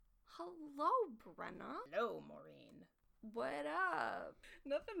Hello, Brenna. Hello, Maureen. What up?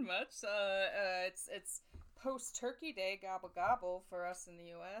 Nothing much. It's post Turkey Day, gobble gobble for us in the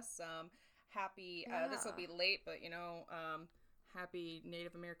U.S. Happy. This will be late, but happy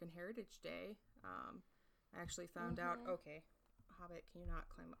Native American Heritage Day. I actually found out. Okay, Hobbit, can you not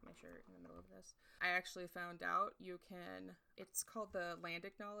climb up my shirt in the middle of this? I actually found out you can. It's called the Land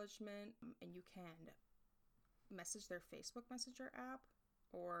Acknowledgement, and you can message their Facebook Messenger app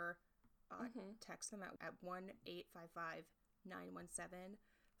or text them at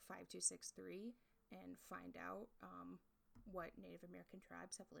 1-855-917-5263 and find out what Native American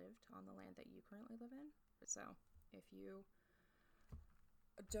tribes have lived on the land that you currently live in. So if you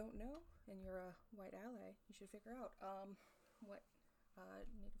don't know and you're a white ally, you should figure out what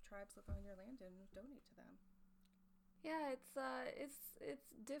Native tribes live on your land and donate to them. Yeah, it's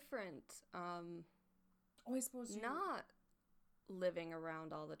different. I suppose not living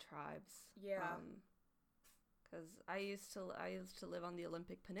around all the tribes. Yeah. Because I used to live on the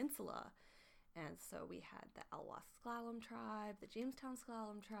Olympic Peninsula, and so we had the Elwha S'Klallam tribe, the Jamestown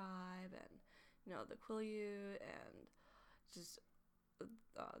S'Klallam tribe, and the Quileute, and just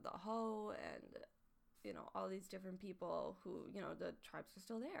the Ho, and all these different people who the tribes are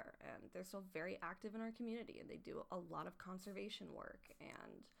still there, and they're still very active in our community, and they do a lot of conservation work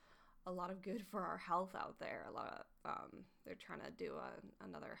and a lot of good for our health out there. A lot of they're trying to do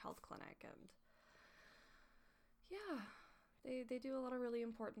another health clinic, and yeah, they do a lot of really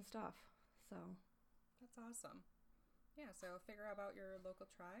important stuff. So that's awesome. Yeah, so figure out about your local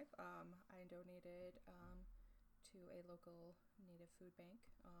tribe. I donated to a local Native food bank.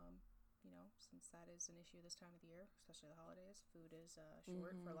 Since that is an issue this time of the year, especially the holidays, food is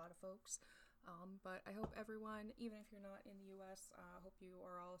short for a lot of folks. But I hope everyone, even if you're not in the U.S., hope you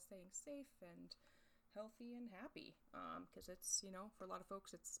are all staying safe and healthy and happy. Because it's, for a lot of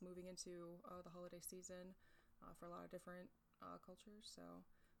folks, it's moving into the holiday season for a lot of different cultures. So,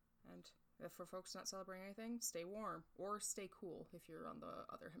 and if for folks not celebrating anything, stay warm or stay cool if you're on the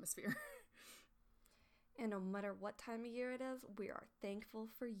other hemisphere. And no matter what time of year it is, we are thankful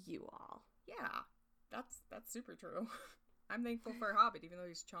for you all. Yeah, that's super true. I'm thankful for Hobbit, even though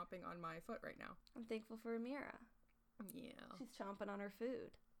he's chomping on my foot right now. I'm thankful for Amira. Yeah. She's chomping on her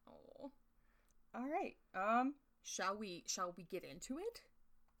food. Oh. All right. Shall we get into it?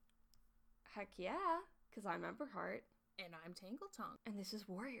 Heck yeah, because I'm Emberheart. And I'm Tangletongue. And this is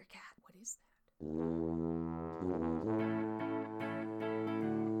Warrior Cat. What is that?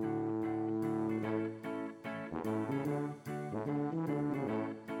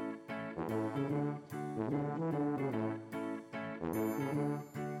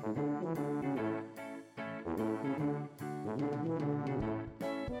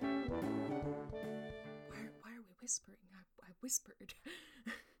 Why are we whispering? I whispered.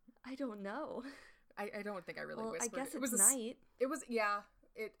 I don't know. I don't think I really whispered. I guess it's night.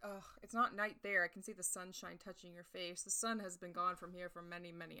 It's not night there. I can see the sunshine touching your face. The sun has been gone from here for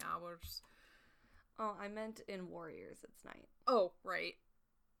many, many hours. Oh, I meant in Warriors, it's night. Oh, right.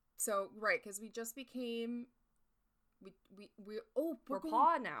 So, right, because we just became... We're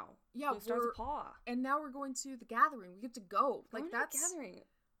Paw now. Yeah, we're Paw. And now we're going to the Gathering. We get to go. That's the Gathering.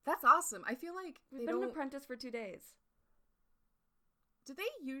 That's awesome. I feel like we've been an apprentice for 2 days. Do they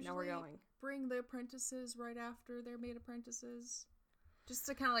usually now we're going. Bring the apprentices right after they're made apprentices? Just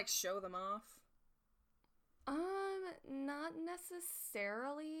to kind of show them off? Not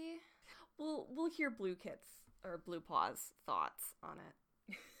necessarily. We'll hear Blue Paw's thoughts on it.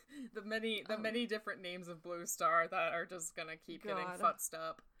 the many different names of Blue Star that are just gonna keep getting futzed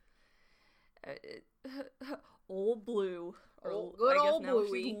up. Old Blue. Good old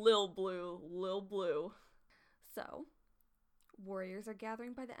Bluey. Lil Blue. So, warriors are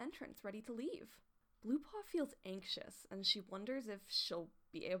gathering by the entrance, ready to leave. Blue Paw feels anxious, and she wonders if she'll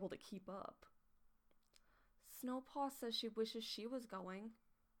be able to keep up. Snow Paw says she wishes she was going.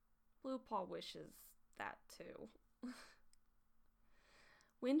 Blue Paw wishes that too.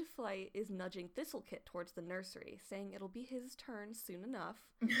 Windflight is nudging Thistlekit towards the nursery, saying it'll be his turn soon enough.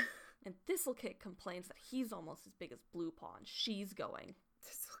 And Thistlekit complains that he's almost as big as Blue Paw, and she's going.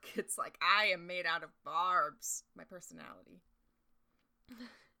 Thistlekit's like, I am made out of barbs. My personality.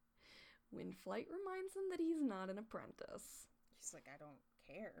 Windflight reminds him that he's not an apprentice. He's like, I don't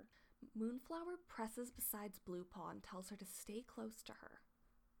care. Moonflower presses beside Blue Paw and tells her to stay close to her.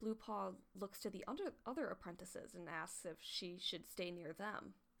 Blue Paw looks to the other apprentices and asks if she should stay near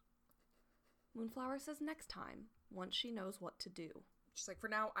them. Moonflower says next time, once she knows what to do. She's like, for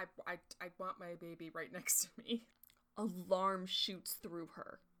now, I want my baby right next to me. Alarm shoots through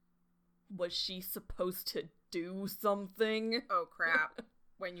her. Was she supposed to do something? Oh, crap.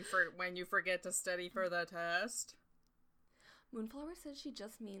 when you forget to study for the test. Moonflower says she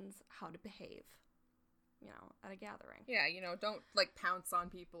just means how to behave, at a gathering. Yeah, don't, like, pounce on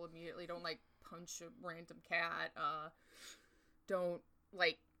people immediately. Don't, like, punch a random cat. Don't,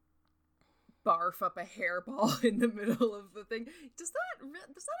 like, barf up a hairball in the middle of the thing. Does that ever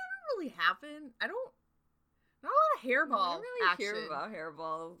really happen? Not a lot of hairball I don't really action. hear about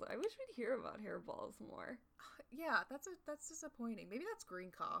hairballs. I wish we'd hear about hairballs more. Yeah, that's disappointing. Maybe that's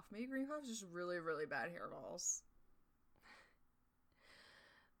green cough. Maybe green cough is just really, really bad hairballs.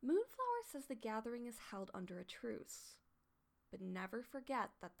 Moonflower says the gathering is held under a truce, but never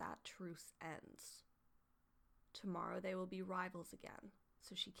forget that truce ends. Tomorrow they will be rivals again,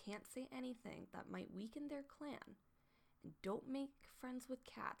 so she can't say anything that might weaken their clan, and don't make friends with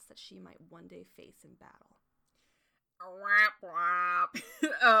cats that she might one day face in battle.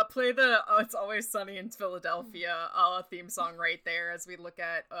 Play the It's Always Sunny in Philadelphia theme song right there as we look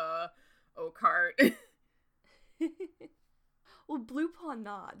at Oakheart. Well, Blue Paw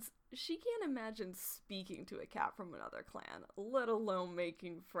nods. She can't imagine speaking to a cat from another clan, let alone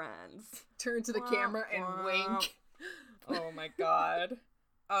making friends. Turn to the camera and wink. Oh my god.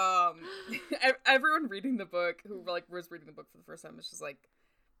 Everyone reading the book who was reading the book for the first time is just like,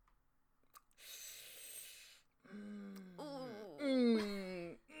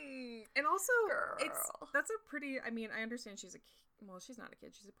 and also that's a pretty. I mean, I understand she's she's not a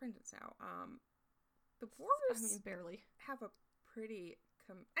kid. She's a princess now. The Warriors, barely have a pretty.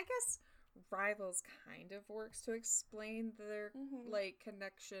 I guess rivals kind of works to explain their like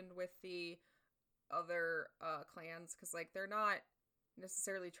connection with the other clans, because like they're not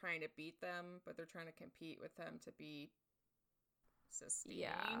necessarily trying to beat them, but they're trying to compete with them to be sustained.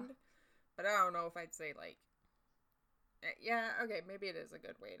 Yeah. But I don't know if I'd say like. Yeah, okay, maybe it is a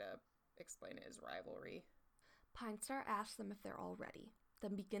good way to explain it as rivalry. Pinestar asks them if they're all ready,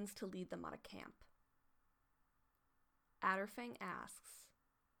 then begins to lead them out of camp. Adderfang asks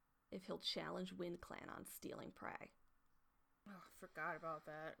if he'll challenge Wind Clan on stealing prey. Oh, I forgot about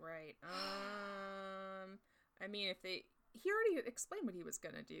that, right. I mean, he already explained what he was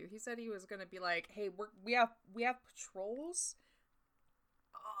gonna do. He said he was gonna be like, hey, we have patrols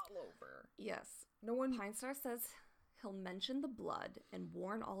all over. Yes. No one. Pinestar says he'll mention the blood and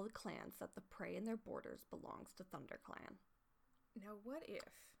warn all the clans that the prey in their borders belongs to ThunderClan. Now, what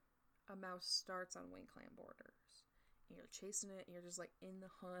if a mouse starts on Wind Clan borders and you're chasing it and you're just like in the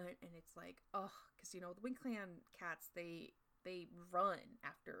hunt and it's like, ugh, because the Wind Clan cats, they run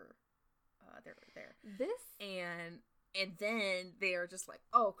after they're there. And then they are just like,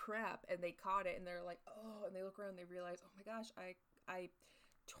 oh crap, and they caught it and they're like, oh, and they look around and they realize, oh my gosh, I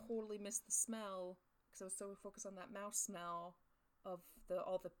totally missed the smell. Because I was so focused on that mouse smell of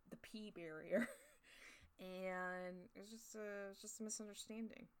all the pee barrier. And it's just a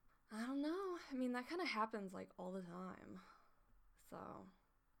misunderstanding. I don't know. I mean, that kind of happens like all the time. So,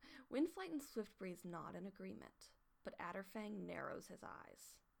 Windflight and Swiftbreeze nod in agreement, but Adderfang narrows his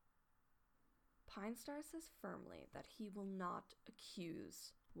eyes. Pinestar says firmly that he will not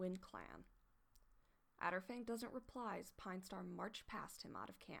accuse Wind Clan. Adderfang doesn't reply as Pinestar marched past him out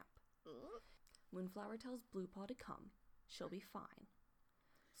of camp. Moonflower tells Bluepaw to come. She'll be fine.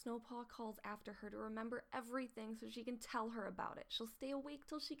 Snowpaw calls after her to remember everything so she can tell her about it. She'll stay awake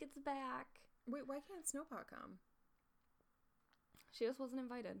till she gets back. Wait, why can't Snowpaw come? She just wasn't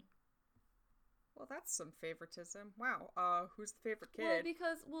invited. Well, that's some favoritism. Wow. Who's the favorite kid?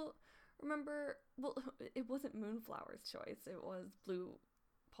 Remember, it wasn't Moonflower's choice. It was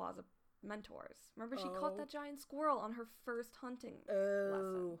Bluepaw's mentor's. Remember, she caught that giant squirrel on her first hunting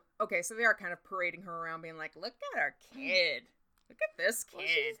lesson. Okay, so they are kind of parading her around being like, look at our kid. Look at this kid. Well,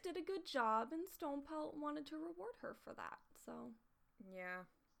 she just did a good job, and Stonepelt wanted to reward her for that, so. Yeah.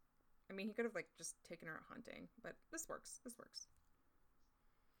 I mean, he could have, like, just taken her out hunting, but this works.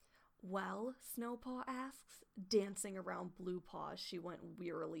 Well, Snowpaw asks, dancing around Bluepaw as she went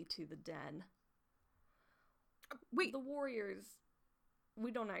wearily to the den. Wait. The Warriors...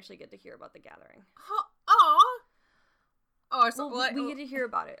 We don't actually get to hear about the gathering. We get to hear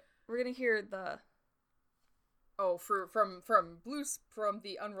about it. We're gonna hear the. From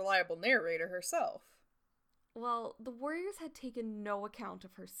the unreliable narrator herself. Well, the Warriors had taken no account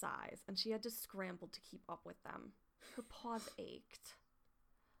of her size, and she had to scramble to keep up with them. Her paws ached.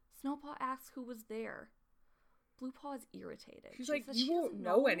 Snowpaw asks who was there. Bluepaw is irritated. She's like, you won't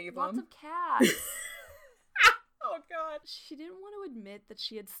know any of them. Lots of cats. Oh, God. She didn't want to admit that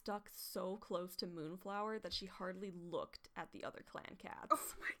she had stuck so close to Moonflower that she hardly looked at the other clan cats. Oh,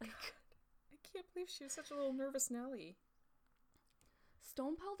 my God. I can't believe she was such a little nervous Nelly.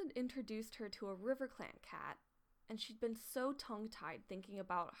 Stonepelt had introduced her to a River Clan cat, and she'd been so tongue-tied thinking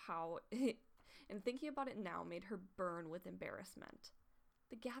about how and thinking about it now made her burn with embarrassment.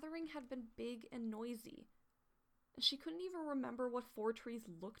 The gathering had been big and noisy, and she couldn't even remember what Four Trees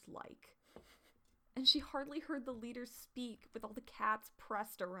looked like. And she hardly heard the leaders speak with all the cats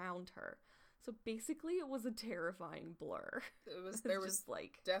pressed around her. So basically it was a terrifying blur. There was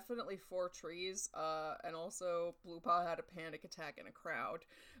like definitely 4 trees, and also Blue Paw had a panic attack in a crowd,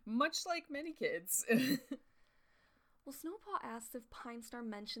 much like many kids. Well, Snowpaw asks if Pine Star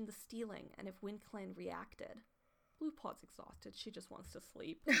mentioned the stealing and if WindClan reacted. Blue Paw's exhausted, she just wants to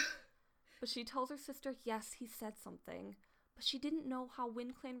sleep. But she tells her sister yes, he said something, but she didn't know how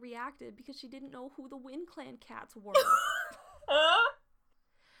WindClan reacted because she didn't know who the WindClan cats were.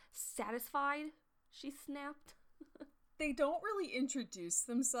 Satisfied? She snapped. They don't really introduce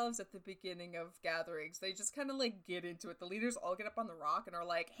themselves at the beginning of gatherings. They just kind of like get into it. The leaders all get up on the rock and are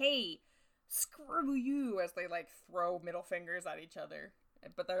like, hey, screw you, as they like throw middle fingers at each other.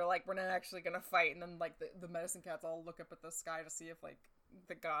 But they're like, we're not actually gonna fight. And then like the medicine cats all look up at the sky to see if like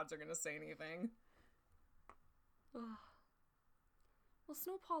the gods are gonna say anything. Well,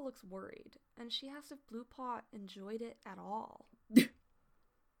 Snowpaw looks worried, and she asks if Blue Paw enjoyed it at all.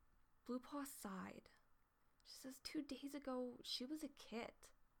 Blue Paw sighed. She says 2 days ago she was a kit.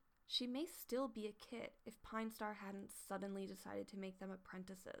 She may still be a kit if Pine Star hadn't suddenly decided to make them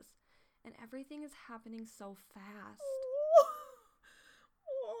apprentices, and everything is happening so fast.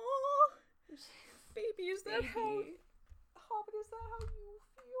 Baby, is that how you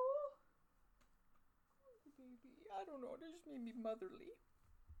feel? Baby, I don't know, that just made me motherly.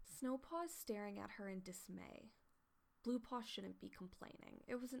 Snowpaw is staring at her in dismay. Blue Paw shouldn't be complaining.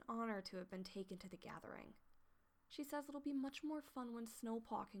 It was an honor to have been taken to the gathering. She says it'll be much more fun when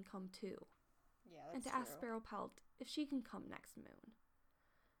Snowpaw can come too. Yeah, that's and to true. ask Sparrow Pelt if she can come next moon.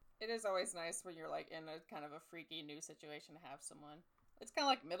 It is always nice when you're like in a kind of a freaky new situation to have someone. It's kind of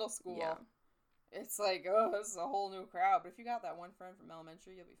like middle school. Yeah. It's like, oh, this is a whole new crowd. But if you got that one friend from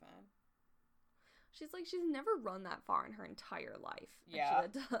elementary, you'll be fine. She's like, she's never run that far in her entire life. Yeah.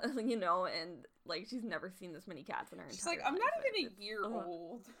 You know, and like she's never seen this many cats in her entire life. She's like, I'm not even a year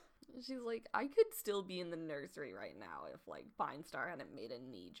old. She's like, I could still be in the nursery right now if like Pine Star hadn't made a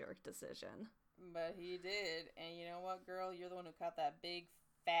knee-jerk decision. But he did. And you know what, girl? You're the one who caught that big,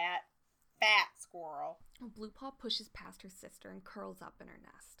 fat squirrel. Blue Paw pushes past her sister and curls up in her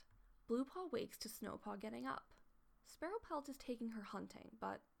nest. Blue Paw wakes to Snowpaw getting up. Sparrow Pelt is taking her hunting,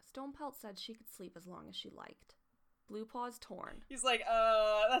 but Stone Pelt said she could sleep as long as she liked. Blue Paw is torn. He's like,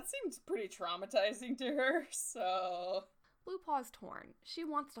 that seems pretty traumatizing to her, so... Blue Paw is torn. She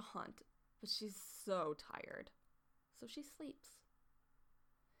wants to hunt, but she's so tired. So she sleeps.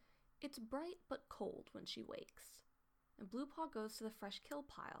 It's bright but cold when she wakes. And Blue Paw goes to the fresh kill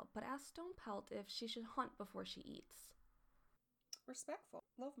pile, but asks Stone Pelt if she should hunt before she eats. Respectful.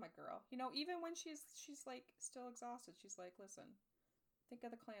 Love my girl. You know, even when she's like still exhausted, she's like, listen, think of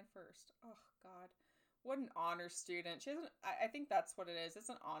the clan first. Oh God, what an honor student. She doesn't. I think that's what it is. It's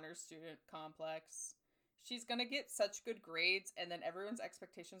an honor student complex. She's gonna get such good grades, and then everyone's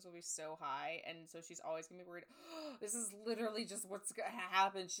expectations will be so high, and so she's always gonna be worried. Oh, this is literally just what's gonna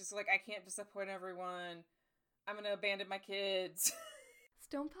happen. She's like, I can't disappoint everyone. I'm gonna abandon my kids.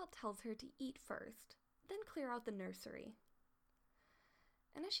 Stonepelt tells her to eat first, then clear out the nursery.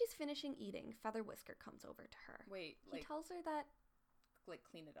 And as she's finishing eating, Feather Whisker comes over to her. Wait, he tells her that... Like,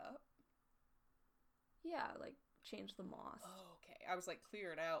 clean it up? Yeah, like, change the moss. Oh, okay. I was like,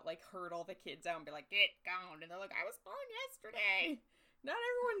 clear it out, like, herd all the kids out and be like, get gone. And they're like, I was born yesterday. Not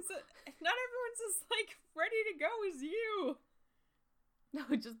everyone's as, like, ready to go as you. No,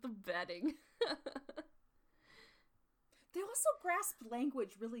 just the bedding. They also grasp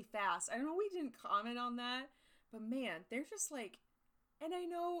language really fast. I know we didn't comment on that, but man, they're just like... And I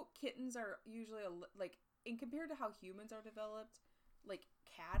know kittens are usually, like, in compared to how humans are developed, like,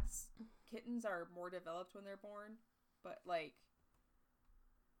 kittens are more developed when they're born. But, like...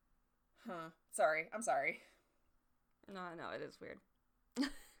 Sorry. I'm sorry. No, it is weird.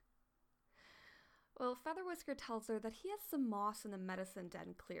 Well, Feather Whisker tells her that he has some moss in the medicine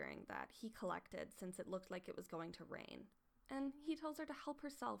den clearing that he collected since it looked like it was going to rain. And he tells her to help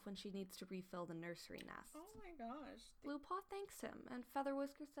herself when she needs to refill the nursery nests. Oh my gosh. Blue Paw thanks him, and Feather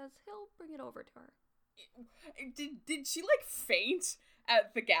Whisker says he'll bring it over to her. Did she, like, faint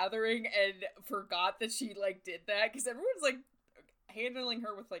at the gathering and forgot that she, like, did that? Because everyone's, like, handling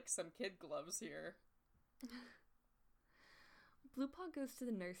her with, like, some kid gloves here. Blue Paw goes to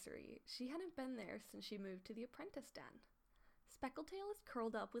the nursery. She hadn't been there since she moved to the apprentice den. Speckletail is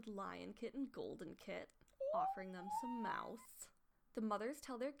curled up with Lion Kit and Golden Kit, offering them some mouse. The mothers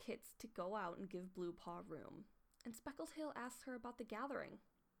tell their kits to go out and give Blue Paw room. and Speckletail asks her about the gathering.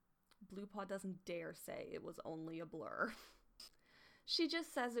 Bluepaw doesn't dare say it was only a blur. She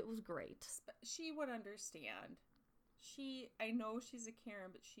just says it was great. She would understand. I know she's a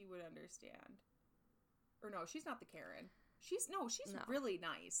Karen, but she would understand. Or no, she's not the Karen. She's really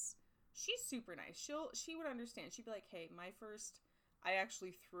nice. She's super nice. She would understand. She'd be like, hey, I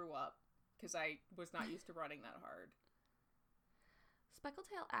actually threw up because I was not used to running that hard.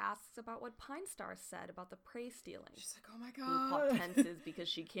 Speckletail asks about what Pine Star said about the prey stealing. She's like, oh my god. Bluepaw tenses because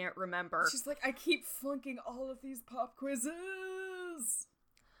she can't remember. She's like, I keep flunking all of these pop quizzes.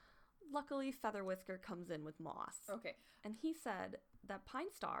 Luckily, Featherwhisker comes in with Moss. Okay. And he said that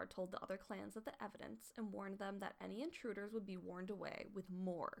Pine Star told the other clans of the evidence and warned them that any intruders would be warned away with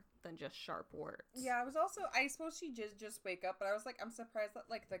more than just sharp words. Yeah, I suppose she just wake up, but I was like, I'm surprised that,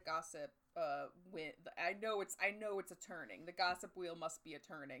 like, the gossip, I know it's a turning. The gossip wheel must be a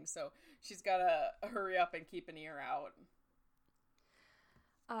turning, so she's gotta hurry up and keep an ear out.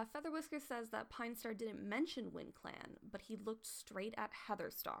 Featherwhisker says that Pine Star didn't mention Wind Clan, but he looked straight at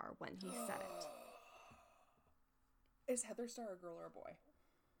Heatherstar when he said it. Is Heatherstar a girl or a boy?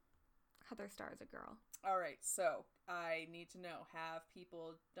 Heatherstar is a girl. Alright, so I need to know, have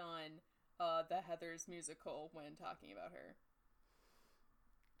people done the Heathers musical when talking about her?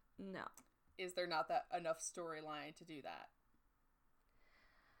 No. Is there not enough storyline to do that?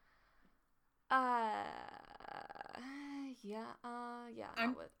 Yeah.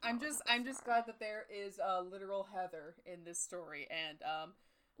 I'm just glad that there is a literal Heather in this story, and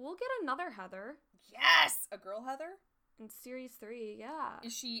we'll get another Heather. Yes, a girl Heather in series 3. Yeah.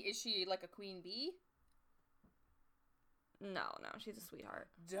 Is she like a queen bee? No, she's a sweetheart.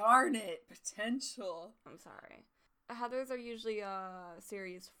 Darn it, potential. I'm sorry. Heathers are usually a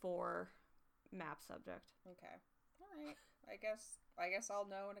series 4 map subject. Okay, all right. I guess I'll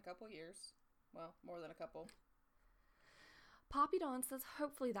know in a couple years. Well, more than a couple. Poppy Dawn says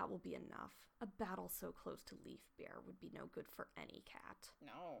hopefully that will be enough. A battle so close to Leafbear would be no good for any cat.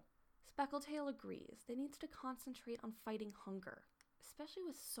 No. Speckletail agrees. They need to concentrate on fighting hunger, especially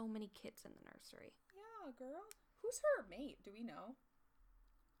with so many kids in the nursery. Yeah, girl. Who's her mate? Do we know?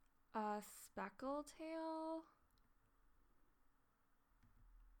 Speckletail?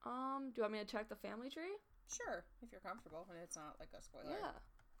 Do you want me to check the family tree? Sure, if you're comfortable and it's not like a spoiler. Yeah.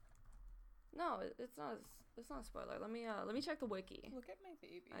 No, it's not a spoiler. Let me check the wiki. Look at my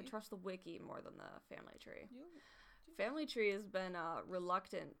baby. I trust the wiki more than the family tree. Family tree has been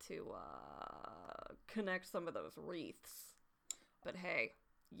reluctant to connect some of those wreaths. But hey,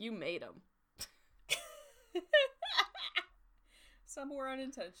 you made them. Some were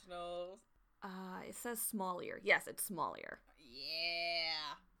unintentional. It says small ear. Yes, it's small ear.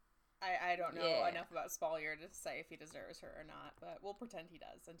 Yeah. I don't know enough about Small-Ear to say if he deserves her or not, but we'll pretend he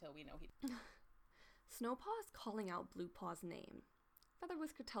does until we know he does. Snowpaw is calling out Bluepaw's name.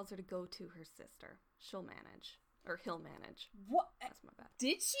 Featherwhisker tells her to go to her sister. She'll manage. Or he'll manage. What? That's my bad.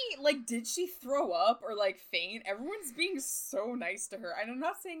 Did she throw up or, like, faint? Everyone's being so nice to her. And I'm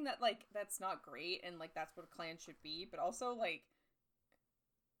not saying that, like, that's not great and, like, that's what a clan should be, but also, like,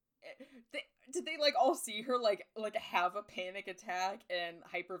 did they like all see her like have a panic attack and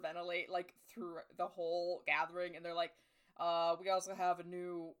hyperventilate like through the whole gathering, and they're like, we also have a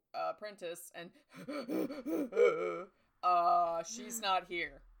new apprentice, and she's not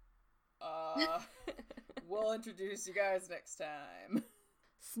here. We'll introduce you guys next time.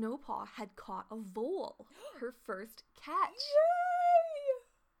 Snowpaw had caught a vole, her first catch.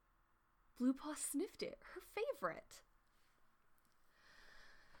 Yay! Bluepaw sniffed it, her favorite.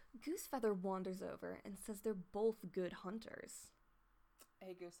 Goosefeather wanders over and says they're both good hunters.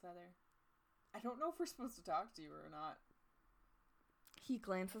 Hey, Goosefeather. I don't know if we're supposed to talk to you or not. He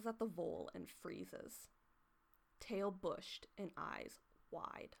glances at the vole and freezes. Tail bushed and eyes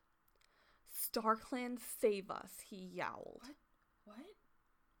wide. StarClan, save us, he yowled. What?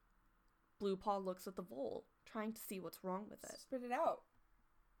 Bluepaw looks at the vole, trying to see what's wrong with it. Spit it out.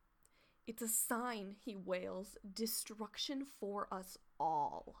 It's a sign, he wails. Destruction for us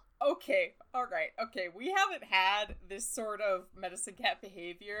all. Okay, alright, okay. We haven't had this sort of medicine cat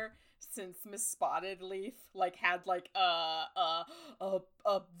behavior since Miss Spotted Leaf, like, had, like, a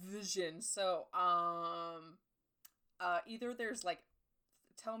vision. So, either there's, like,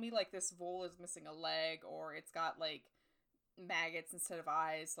 tell me, like, this vole is missing a leg, or it's got, like, maggots instead of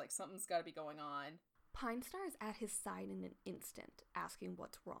eyes. Like, something's gotta be going on. Pine Star is at his side in an instant, asking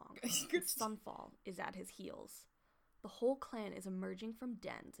what's wrong. Sunfall is at his heels. The whole clan is emerging from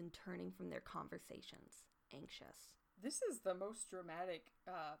dens and turning from their conversations, anxious. This is the most dramatic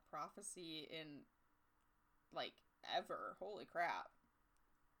prophecy in, like, ever. Holy crap.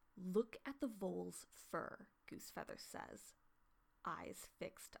 Look at the vole's fur, Goosefeather says, eyes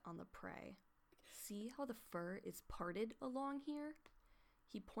fixed on the prey. See how the fur is parted along here?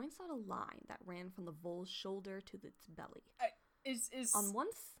 He points out a line that ran from the vole's shoulder to its belly. Is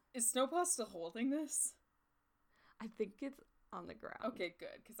Snowpaw still holding this? I think it's on the ground. Okay,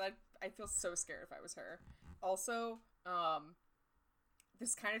 good, because I feel so scared if I was her. Also,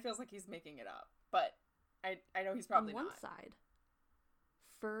 this kind of feels like he's making it up, but I know he's probably not. On one side,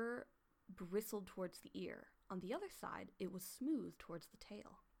 fur bristled towards the ear. On the other side, it was smooth towards the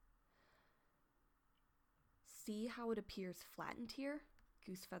tail. See how it appears flattened here?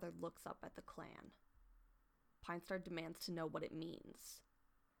 Goosefeather looks up at the clan. Pinestar demands to know what it means.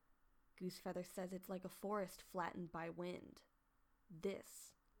 Goosefeather says it's like a forest flattened by wind.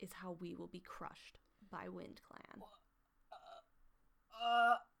 This is how we will be crushed by Wind Clan.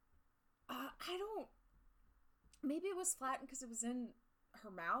 I don't... Maybe it was flattened because it was in her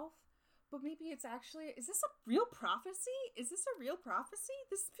mouth, but maybe it's actually... Is this a real prophecy? Is this a real prophecy?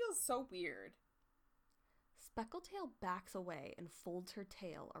 This feels so weird. Speckletail backs away and folds her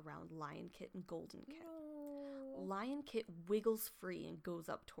tail around Lion Kit and Golden Kit. No. Lion Kit wiggles free and goes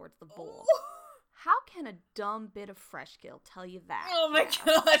up towards the bowl. Oh. How can a dumb bit of Freshgill tell you that? Oh my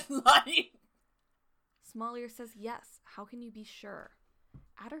god, Lion! Small Ear says yes. How can you be sure?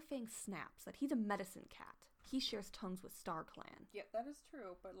 Adderfang snaps that he's a medicine cat. He shares tongues with StarClan. Yeah, that is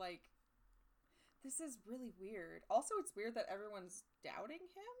true, but like, this is really weird. Also, it's weird that everyone's doubting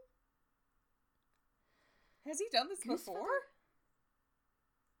him. Has he done this before?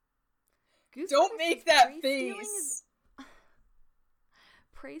 Don't make that face!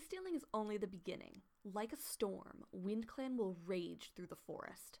 Prey stealing is only the beginning. Like a storm, WindClan will rage through the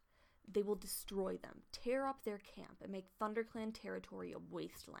forest. They will destroy them, tear up their camp, and make ThunderClan territory a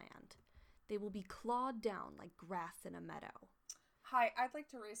wasteland. They will be clawed down like grass in a meadow. Hi, I'd like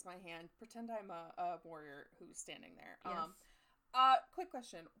to raise my hand. Pretend I'm a warrior who's standing there. Yes. Quick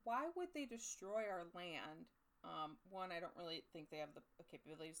question. Why would they destroy our land? One, I don't really think they have the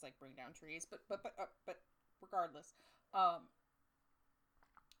capabilities to, like, bring down trees, but regardless,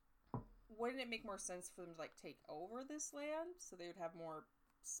 wouldn't it make more sense for them to, like, take over this land so they would have more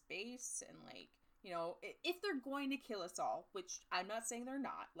space and, like, you know, if they're going to kill us all, which I'm not saying they're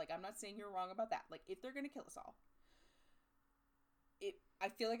not, like, I'm not saying you're wrong about that, like, if they're going to kill us all, I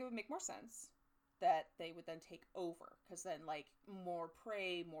feel like it would make more sense that they would then take over, because then, like, more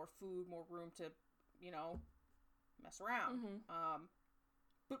prey, more food, more room to, you know, mess around. Mm-hmm.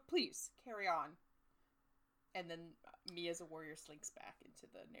 But please, carry on. And then me as a warrior slinks back into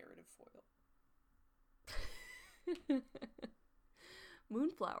the narrative foil.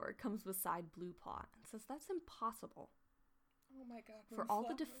 Moonflower comes beside Bluepaw and says that's impossible. Oh my god, For all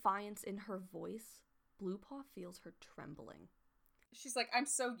the defiance in her voice, Bluepaw feels her trembling. She's like, I'm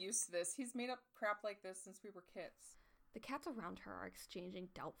so used to this. He's made up crap like this since we were kids. The cats around her are exchanging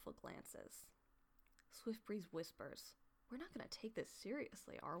doubtful glances. Swiftbreeze whispers, we're not going to take this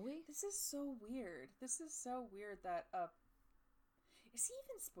seriously, are we? This is so weird. This is so weird that, is he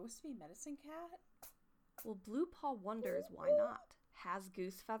even supposed to be Medicine Cat? Well, Bluepaw wonders why not. Has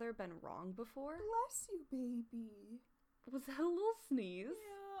Goosefeather been wrong before? Bless you, baby. Was that a little sneeze?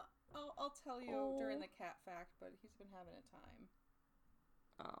 Yeah, I'll tell you during the cat fact, but he's been having a time.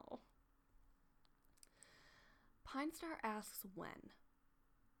 Oh. Pinestar asks when.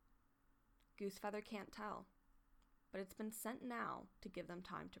 Goosefeather can't tell, but it's been sent now to give them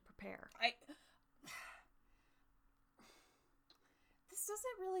time to prepare. This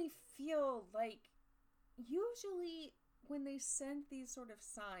doesn't really feel like... Usually, when they send these sort of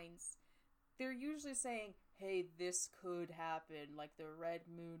signs, they're usually saying, hey, this could happen, like the red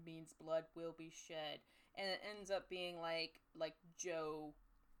moon means blood will be shed, and it ends up being like Joe...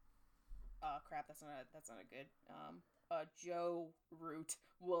 crap, that's not a good... Joe Root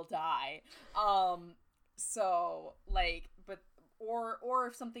will die. So, like, but, or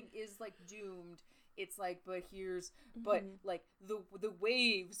if something is, like, doomed, it's like, but here's, but, like, the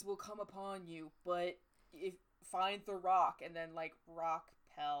waves will come upon you, but if, find the rock, and then, like, Rock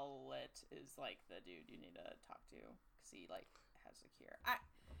Pellet is, like, the dude you need to talk to, because he, like, has a cure.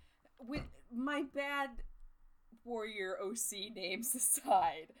 With my bad warrior OC names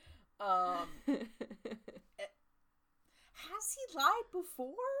aside, has he lied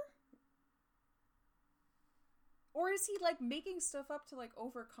before? Or is he, like, making stuff up to, like,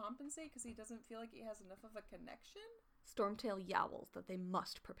 overcompensate because he doesn't feel like he has enough of a connection? Stormtail yowls that they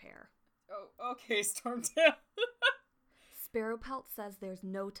must prepare. Oh, okay, Stormtail. Sparrowpelt says there's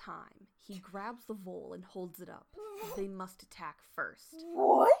no time. He grabs the vole and holds it up. They must attack first.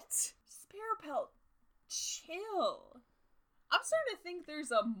 What? Sparrowpelt, chill. I'm starting to think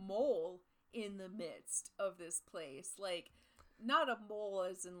there's a mole in the midst of this place. Like, not a mole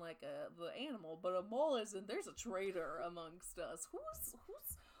as in like the animal, but a mole as in there's a traitor amongst us.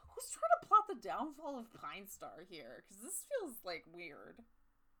 Who's trying to plot the downfall of Pine Star here? Because this feels like weird.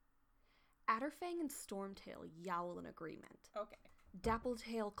 Adderfang and Stormtail yowl in agreement. Okay.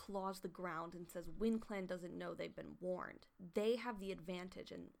 Dappletail claws the ground and says WindClan doesn't know they've been warned. They have the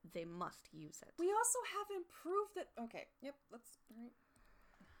advantage and they must use it. We also haven't proved that. Okay. Yep. Let's. All right.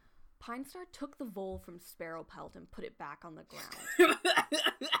 Pine Star took the vole from Sparrowpelt and put it back on the ground.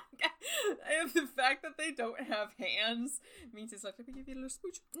 I have the fact that they don't have hands means it's like, let me give you a little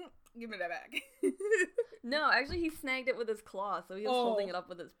smooch. Give me that back. No, actually he snagged it with his claw, so he was holding it up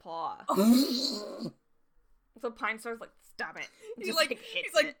with his paw. So Pine Star's like, stop it. He's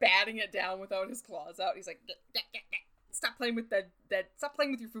like batting it down without his claws out. He's like, stop playing with stop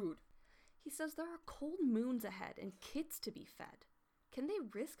playing with your food. He says there are cold moons ahead and kids to be fed. Can they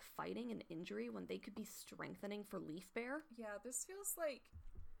risk fighting an injury when they could be strengthening for Leaf Bear? Yeah, this feels like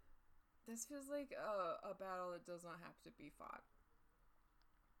a battle that does not have to be fought.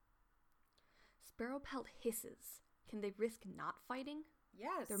 Sparrowpelt hisses. Can they risk not fighting?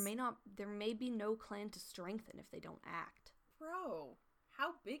 Yes. There may be no clan to strengthen if they don't act. Bro,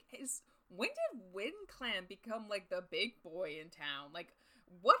 how big when did WindClan become like the big boy in town? Like,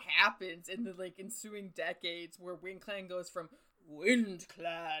 what happens in the like ensuing decades where WindClan goes from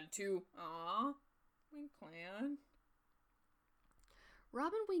WindClan to WindClan?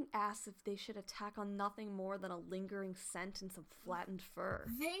 Robin Wing asks if they should attack on nothing more than a lingering scent and some flattened fur.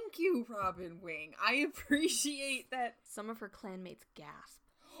 Thank you, Robin Wing. I appreciate that. Some of her clanmates gasp.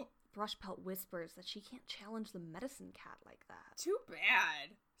 Brushpelt whispers that she can't challenge the medicine cat like that. Too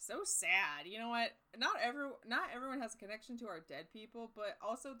bad. So sad. You know what? Not everyone has a connection to our dead people, but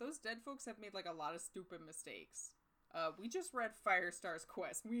also those dead folks have made like a lot of stupid mistakes. We just read Firestar's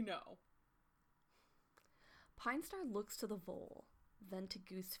quest. We know. Pine Star looks to the vole, then to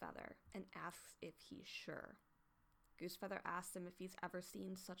Goosefeather, and asks if he's sure. Goosefeather asks him if he's ever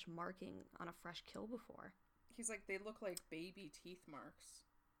seen such marking on a fresh kill before. He's like, they look like baby teeth marks.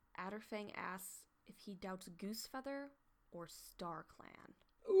 Adderfang asks if he doubts Goosefeather or StarClan.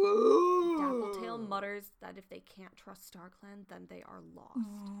 Ooh. Dappletail mutters that if they can't trust StarClan, then they are lost.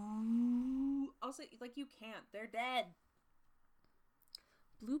 Ooh. Also, like, you can't. They're dead.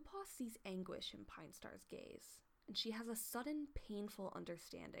 Bluepaw sees anguish in Pine Star's gaze, and she has a sudden, painful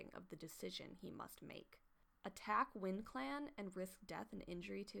understanding of the decision he must make. Attack WindClan and risk death and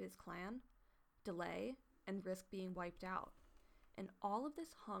injury to his clan? Delay and risk being wiped out. And all of this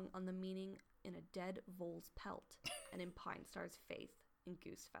hung on the meaning in a dead vole's pelt and in Pine Star's faith in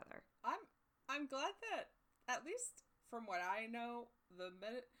Goosefeather. I'm glad that, at least from what I know,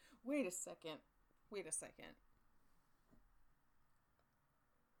 Wait a second.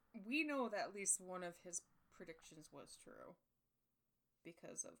 We know that at least one of his predictions was true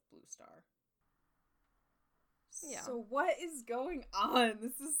because of Blue Star. Yeah. So what is going on?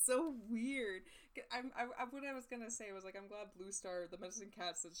 This is so weird. What I was gonna say was, like, I'm glad Blue Star, the medicine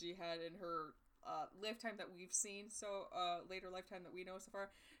cats that she had in her lifetime that we've seen, so later lifetime that we know so far,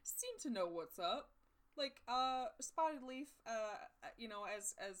 seem to know what's up. Like, Spotted Leaf, you know,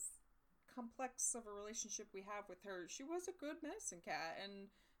 as complex of a relationship we have with her, she was a good medicine cat, and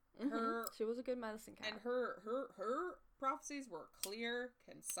she was a good medicine cat. And her prophecies were clear,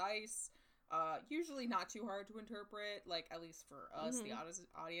 concise, usually not too hard to interpret, like, at least for us, the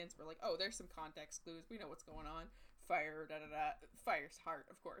audience. We're like, oh, there's some context clues, we know what's going on. Fire, Fire's heart,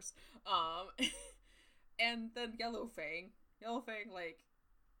 of course. And then Yellowfang, like,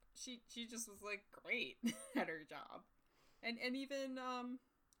 she just was, like, great at her job. And even,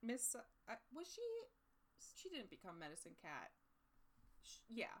 Miss, she didn't become Medicine Cat.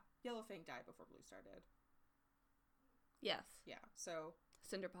 Yellowfang died before Blue Star did. Yes. Yeah, so.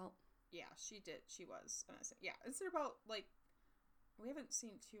 Cinderpelt. Yeah, she did. She was. Yeah, and Cinderpelt, like, we haven't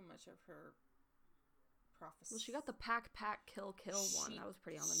seen too much of her prophecy. Well, she got the pack, kill one. That was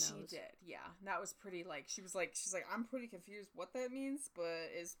pretty on the nose. She did, yeah. That was pretty, like, she's like, I'm pretty confused what that means, but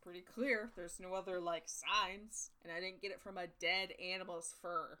it's pretty clear. There's no other, like, signs, and I didn't get it from a dead animal's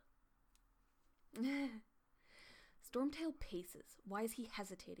fur. Stormtail paces. Why is he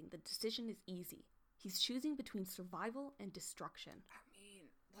hesitating? The decision is easy. He's choosing between survival and destruction. I mean,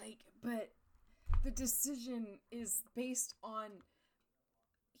 like, but the decision is based on...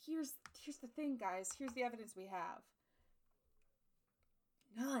 Here's the thing, guys. Here's the evidence we have.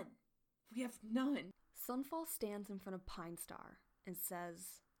 None. We have none. Sunfall stands in front of Pine Star and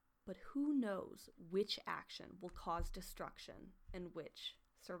says, but who knows which action will cause destruction and which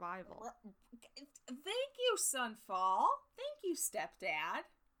survival. Thank you, Sunfall. Thank you, Stepdad.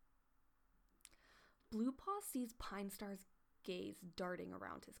 Bluepaw sees Pine Star's gaze darting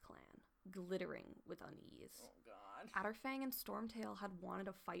around his clan, glittering with unease. Oh, God. Adderfang and Stormtail had wanted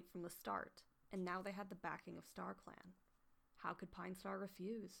a fight from the start, and now they had the backing of StarClan. How could Pine Star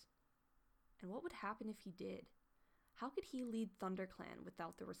refuse? And what would happen if he did? How could he lead ThunderClan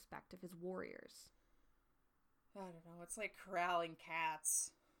without the respect of his warriors? I don't know. It's like corralling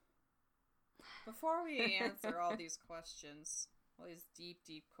cats. Before we answer all these questions, all these deep,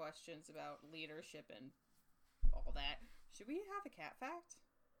 deep questions about leadership and all that, should we have a cat fact?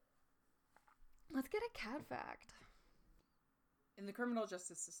 Let's get a cat fact. In the criminal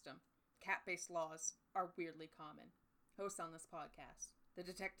justice system, cat-based laws are weirdly common. Hosts on this podcast, the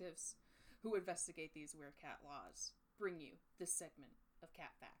detectives who investigate these weird cat laws, bring you this segment of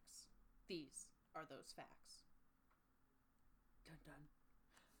cat facts. These are those facts. Dun dun.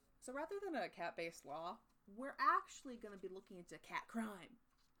 So rather than a cat-based law, we're actually going to be looking into cat crime.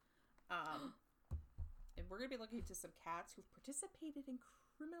 And we're going to be looking into some cats who've participated in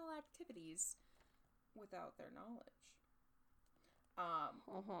criminal activities without their knowledge.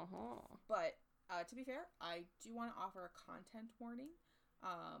 But to be fair, I do want to offer a content warning.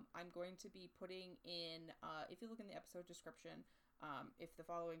 I'm going to be putting in, if you look in the episode description, if the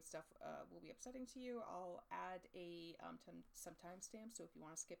following stuff will be upsetting to you, I'll add some timestamps, so if you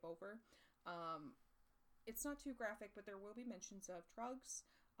want to skip over. It's not too graphic, but there will be mentions of drugs,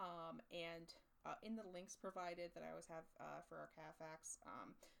 and in the links provided that I always have for our cat facts,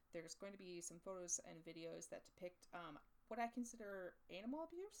 there's going to be some photos and videos that depict what I consider animal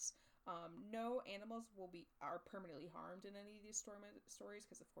abuse. No animals are permanently harmed in any of these stories,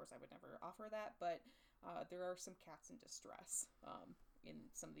 because of course I would never offer that, but there are some cats in distress in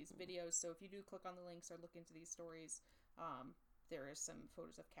some of these videos, so if you do click on the links or look into these stories, there is some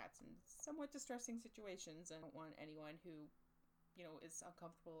photos of cats in somewhat distressing situations, and I don't want anyone who, is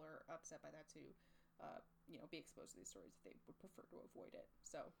uncomfortable or upset by that to, be exposed to these stories if they would prefer to avoid it.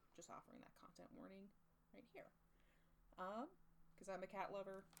 So just offering that content warning right here. Because I'm a cat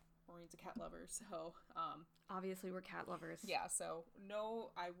lover. Maureen's a cat lover, so obviously we're cat lovers. Yeah, so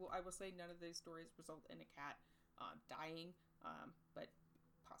no, I will say none of these stories result in a cat dying, but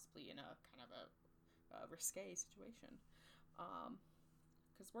possibly in a kind of a risque situation.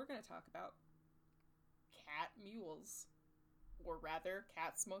 Because we're going to talk about cat mules, or rather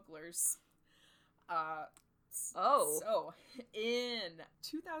cat smugglers. So in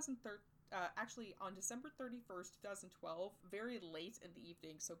 2013, actually on December 31st, 2012, very late in the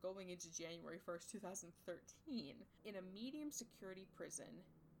evening, so going into January 1st, 2013, in a medium security prison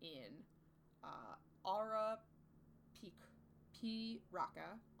in Arapiraca.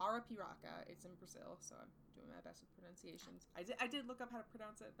 It's in Brazil, so I'm doing my best with pronunciations. I did look up how to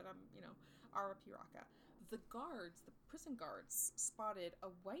pronounce it, but Arapiraca. The prison guards, spotted a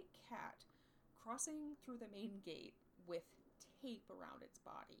white cat crossing through the main gate with tape around its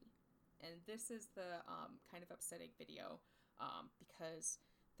body. And this is the kind of upsetting video, because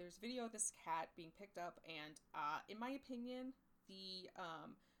there's video of this cat being picked up, and in my opinion, the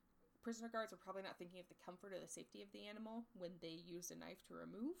prisoner guards were probably not thinking of the comfort or the safety of the animal when they used a knife to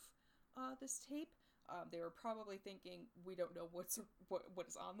remove this tape. They were probably thinking, we don't know what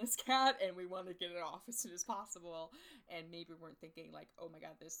is on this cat, and we want to get it off as soon as possible, and maybe weren't thinking like, oh my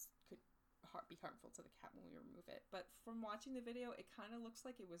god, this could be harmful to the cat when we remove it. But from watching the video, it kind of looks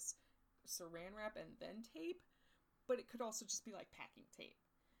like it was saran wrap and then tape, but it could also just be like packing tape.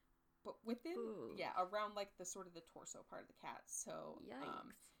 But within, around like the sort of the torso part of the cat. So, the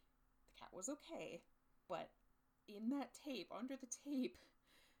cat was okay, but in that tape, under the tape,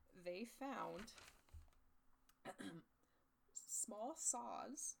 they found small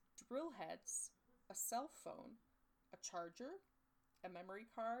saws, drill heads, a cell phone, a charger, a memory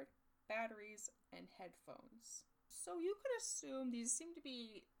card, batteries, and headphones. So you could assume these seem to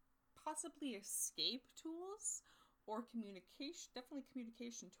be possibly escape tools or definitely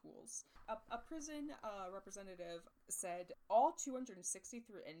communication tools. A prison representative said all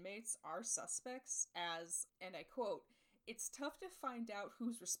 263 inmates are suspects as, and I quote, "It's tough to find out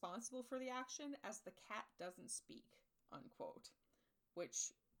who's responsible for the action as the cat doesn't speak," unquote,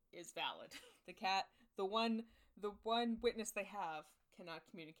 which is valid. The cat, the one witness they have, cannot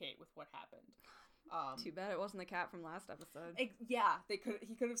communicate with what happened. Too bad it wasn't the cat from last episode. He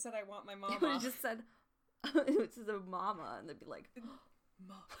could have said, "I want my mama." They would have just said, "This is a mama," and they'd be like,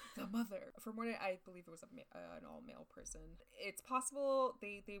 the mother. From what I believe it was an all-male prison. It's possible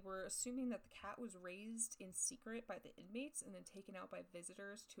they were assuming that the cat was raised in secret by the inmates and then taken out by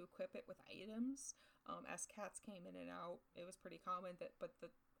visitors to equip it with items. As cats came in and out, it was pretty common but the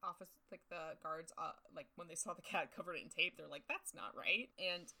office, like the guards, like when they saw the cat covered in tape, they're like, that's not right.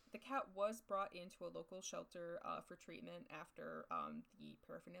 And the cat was brought into a local shelter for treatment after the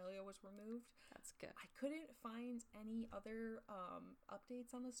paraphernalia was removed. That's good. I couldn't find any other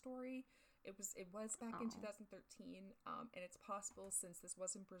updates on the story. It was back in 2013, and it's possible, since this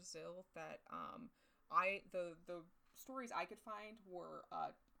was in Brazil, that the stories I could find were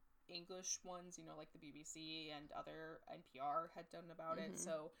English ones, like the BBC and other NPR had done about it.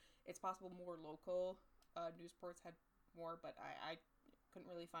 So it's possible more local news reports had more, but I couldn't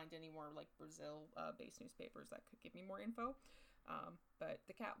really find any more like Brazil based newspapers that could give me more info. But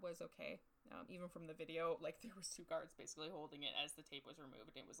the cat was okay. Even from the video, like there was 2 guards basically holding it as the tape was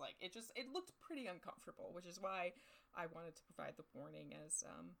removed. It was like, it looked pretty uncomfortable, which is why I wanted to provide the warning, as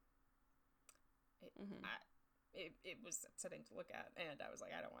it was upsetting to look at, and I was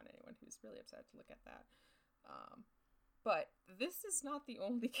like, I don't want anyone who's really upset to look at that. But this is not the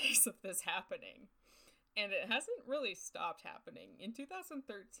only case of this happening, and it hasn't really stopped happening. In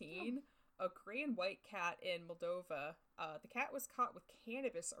 2013, a gray and white cat in Moldova, the cat was caught with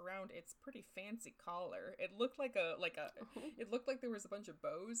cannabis around its pretty fancy collar. It looked like it looked like there was a bunch of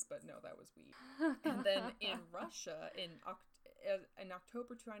bows, but no, that was weed. And then in Russia, in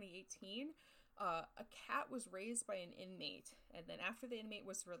October 2018, a cat was raised by an inmate, and then after the inmate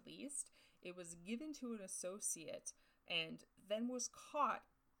was released, it was given to an associate, and then was caught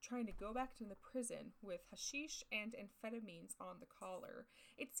trying to go back to the prison with hashish and amphetamines on the collar.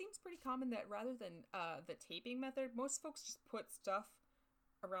 It seems pretty common that rather than the taping method, most folks just put stuff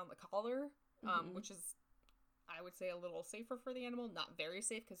around the collar, which is, I would say, a little safer for the animal. Not very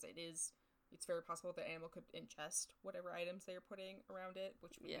safe, because it's very possible the animal could ingest whatever items they are putting around it,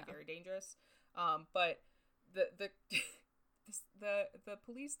 which would be very dangerous. But the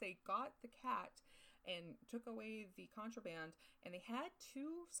police, they got the cat and took away the contraband, and they had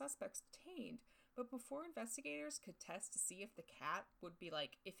 2 suspects detained. But before investigators could test to see if the cat would be,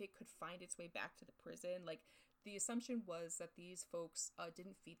 like, if it could find its way back to the prison, like, the assumption was that these folks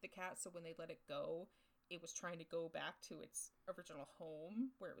didn't feed the cat, so when they let it go, it was trying to go back to its original home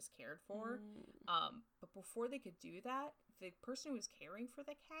where it was cared for. But before they could do that, the person who was caring for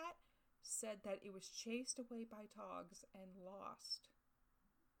the cat said that it was chased away by dogs and lost.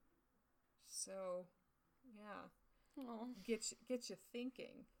 So, yeah. Aww. Get you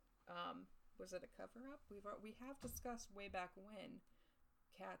thinking. Was it a cover-up? We have discussed way back when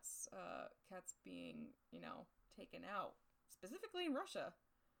cats being, taken out, specifically in Russia.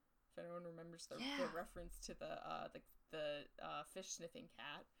 If anyone remembers the reference to the fish sniffing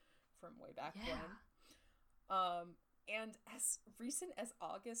cat from way back when. And as recent as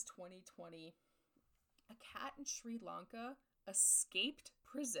August 2020, a cat in Sri Lanka escaped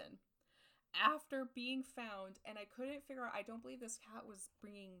prison after being found, and I couldn't figure out, I don't believe this cat was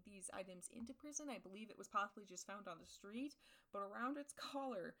bringing these items into prison. I believe it was possibly just found on the street, but around its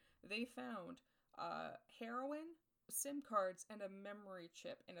collar, they found heroin, SIM cards, and a memory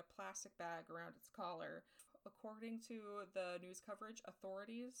chip in a plastic bag around its collar. According to the news coverage,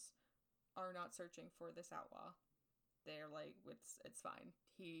 authorities are not searching for this outlaw. They're like, it's fine.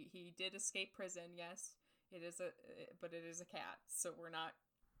 He did escape prison, yes. But it is a cat, so we're not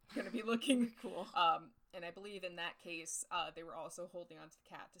going to be looking. Cool. And I believe in that case, they were also holding on to the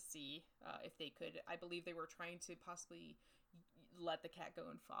cat to see if they could. I believe they were trying to possibly let the cat go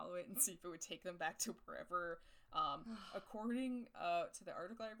and follow it and see if it would take them back to wherever. According to the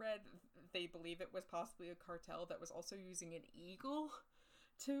article I read, they believe it was possibly a cartel that was also using an eagle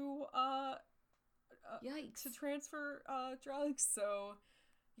to Yikes. to transfer drugs. So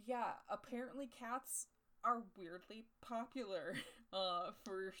yeah, apparently cats are weirdly popular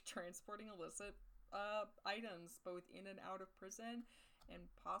for transporting illicit items both in and out of prison and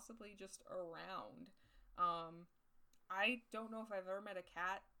possibly just around. I don't know if I've ever met a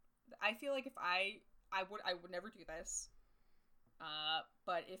cat. I feel like if I would never do this.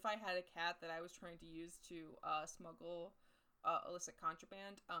 But if I had a cat that I was trying to use to smuggle illicit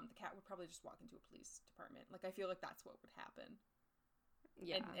contraband, the cat would probably just walk into a police department. Like, I feel like that's what would happen.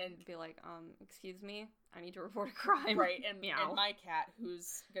 Yeah, and be like, excuse me, I need to report a crime. Right, and Meow. and my cat,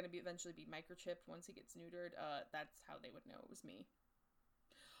 who's gonna be eventually be microchipped once he gets neutered, that's how they would know it was me.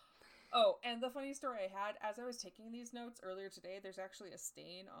 Oh, and the funny story I had, as I was taking these notes earlier today, there's actually a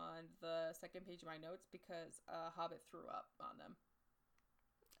stain on the second page of my notes because a hobbit threw up on them.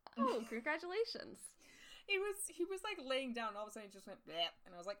 Oh, congratulations. he was like laying down, and all of a sudden he just went bleh,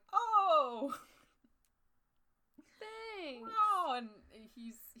 and I was like, oh, Thanks. wow, and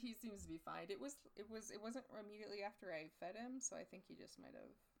he seems to be fine. It wasn't immediately after I fed him, so I think he just might have.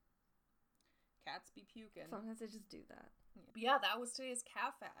 Cats be puking. Sometimes they just do that. But yeah, that was today's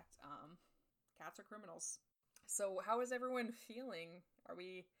cat fact. Cats are criminals. So how is everyone feeling?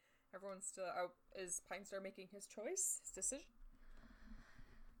 Everyone's still out? Is Pine Star making his choice, his decision?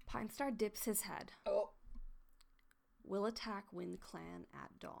 Pine Star dips his head. Oh. Will attack Wind Clan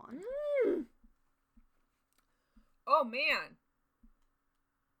at dawn. Oh man.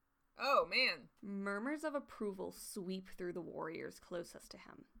 Oh man. Murmurs of approval sweep through the warriors closest to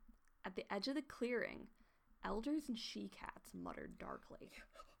him. At the edge of the clearing, elders and she-cats muttered darkly.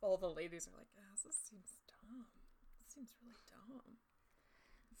 All the ladies are like, oh, this seems dumb. This seems really dumb.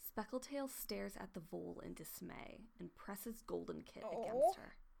 Speckletail stares at the vole in dismay and presses Golden Kit against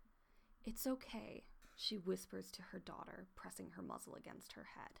her. It's okay, she whispers to her daughter, pressing her muzzle against her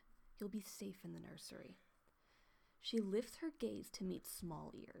head. You'll be safe in the nursery. She lifts her gaze to meet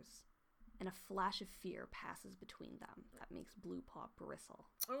Small Ears, and a flash of fear passes between them that makes Blue Paw bristle.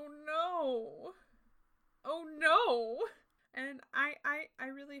 Oh no! Oh no! And I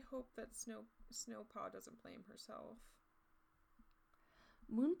really hope that Snowpaw doesn't blame herself.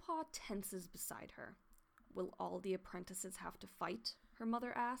 Moonpaw tenses beside her. Will all the apprentices have to fight? Her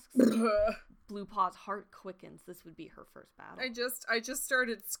mother asks. Blue Paw's heart quickens. This would be her first battle. I just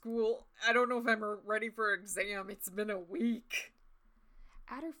started school. I don't know if I'm ready for exam. It's been a week.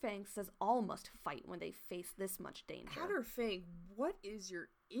 Adderfang says all must fight when they face this much danger. Adderfang, what is your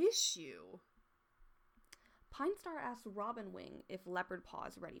issue? Pine Star asks Robin Wing if Leopard Paw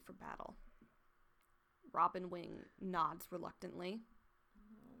is ready for battle. Robin Wing nods reluctantly.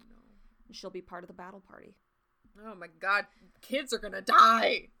 Oh no. She'll be part of the battle party. Oh my god, kids are gonna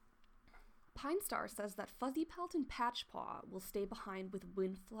die! Pine Star says that Fuzzy Pelt and Patchpaw will stay behind with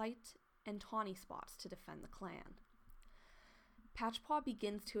Windflight and Tawny Spots to defend the clan. Patchpaw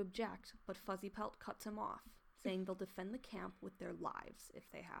begins to object, but Fuzzy Pelt cuts him off, saying they'll defend the camp with their lives if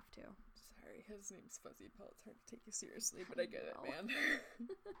they have to. Sorry, his name's Fuzzy Pelt. It's hard to take you seriously, but I get it, man.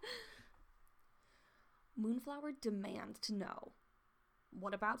 Moonflower demands to know.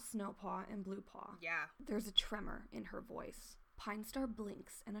 What about Snowpaw and Bluepaw? Yeah. There's a tremor in her voice. Pine Star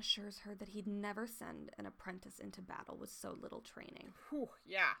blinks and assures her that he'd never send an apprentice into battle with so little training. Whew,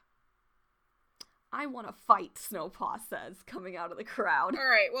 yeah. I want to fight, Snowpaw says, coming out of the crowd.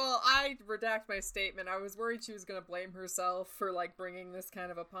 Alright, well, I redact my statement. I was worried she was going to blame herself for, bringing this kind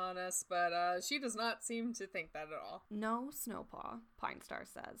of upon us, but she does not seem to think that at all. No, Snowpaw, Pine Star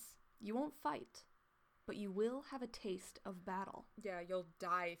says. You won't fight, but you will have a taste of battle. Yeah, you'll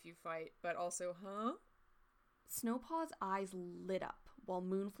die if you fight, but also, huh? Snowpaw's eyes lit up, while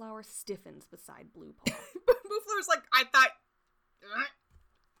Moonflower stiffens beside Bluepaw. Moonflower's like, I thought...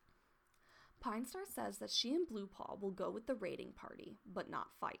 Pine Star says that she and Bluepaw will go with the raiding party, but not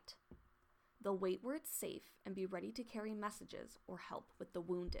fight. They'll wait where it's safe and be ready to carry messages or help with the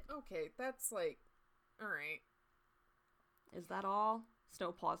wounded. Okay, that's alright. Is that all?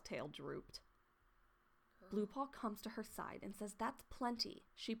 Snowpaw's tail drooped. Bluepaw comes to her side and says that's plenty.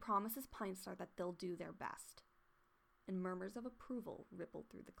 She promises Pine Star that they'll do their best. And murmurs of approval rippled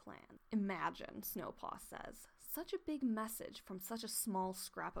through the clan. Imagine, Snowpaw says, such a big message from such a small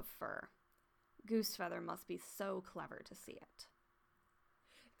scrap of fur. Goosefeather must be so clever to see it.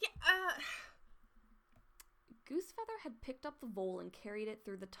 Yeah, Goosefeather had picked up the vole and carried it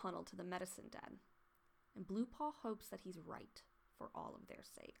through the tunnel to the medicine den. And Bluepaw hopes that he's right, for all of their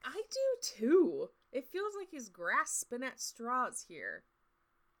sake. I do too. It feels like he's grasping at straws here.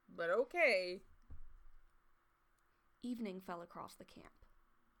 But okay. Evening fell across the camp.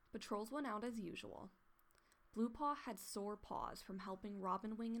 Patrols went out as usual. Bluepaw had sore paws from helping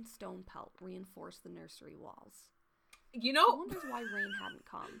Robin Wing and Stonepelt reinforce the nursery walls. You know... He wonders why rain hadn't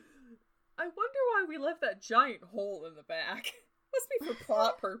come. I wonder why we left that giant hole in the back. Must be for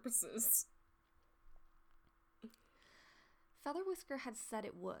plot purposes. Featherwhisker had said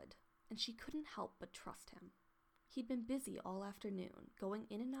it would, and she couldn't help but trust him. He'd been busy all afternoon, going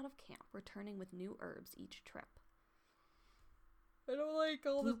in and out of camp, returning with new herbs each trip. I don't like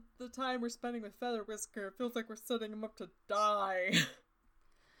all the time we're spending with Featherwhisker. It feels like we're setting him up to die.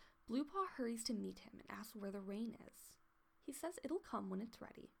 Bluepaw hurries to meet him and asks where the rain is. He says it'll come when it's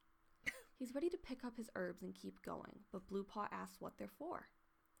ready. He's ready to pick up his herbs and keep going, but Bluepaw asks what they're for.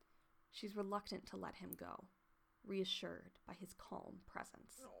 She's reluctant to let him go, reassured by his calm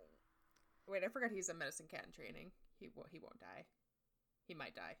presence. Oh. Wait, I forgot he's a medicine cat in training. He won't die. He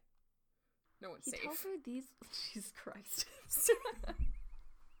might die. No one's safe. He tells her these... Jesus Christ.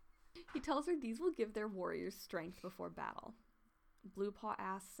 He tells her these will give their warriors strength before battle. Blue Paw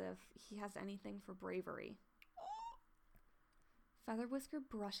asks if he has anything for bravery. Feather Whisker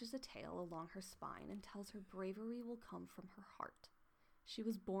brushes a tail along her spine and tells her bravery will come from her heart. She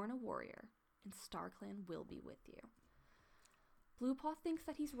was born a warrior, and StarClan will be with you. Blue Paw thinks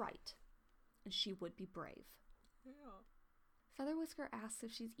that he's right, and she would be brave. Yeah. Feather Whisker asks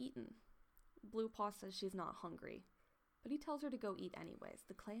if she's eaten. Blue Paw says she's not hungry, but he tells her to go eat anyways.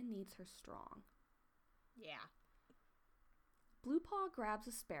 The clan needs her strong. Yeah. Blue Paw grabs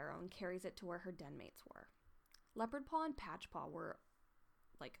a sparrow and carries it to where her den mates were. Leopard Paw and Patch Paw were,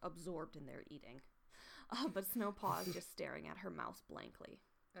 absorbed in their eating. But Snow Paw is just staring at her mouse blankly.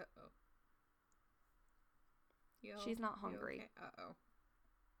 Uh-oh. She's not hungry. Okay? Uh-oh.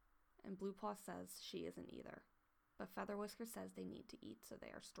 And Blue Paw says she isn't either. But Feather Whisker says they need to eat so they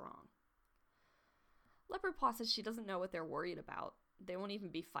are strong. Leopard Paw says she doesn't know what they're worried about. They won't even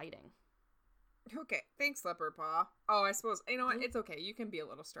be fighting. Okay, thanks, Leopard Paw. Oh, I suppose, you know what, it's okay. You can be a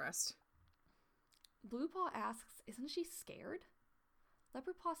little stressed. Blue Paw asks, isn't she scared?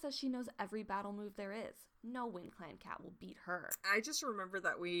 Leopard Paw says she knows every battle move there is. No Wind Clan cat will beat her. I just remember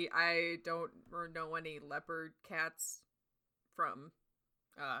that I don't know any leopard cats from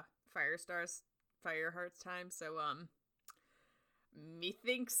Fireheart's time, so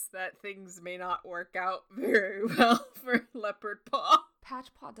methinks that things may not work out very well for Leopard Paw.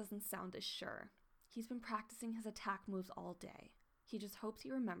 Patch Paw doesn't sound as sure. He's been practicing his attack moves all day. He just hopes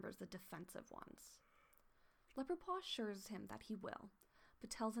he remembers the defensive ones. Leopard Paw assures him that he will, but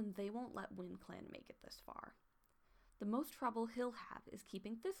tells him they won't let Wind Clan make it this far. The most trouble he'll have is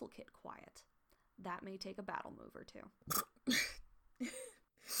keeping Thistlekit quiet. That may take a battle move or two.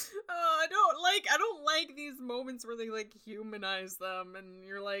 I don't like these moments where they humanize them and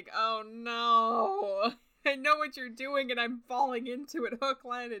you're like, oh no, I know what you're doing and I'm falling into it hook,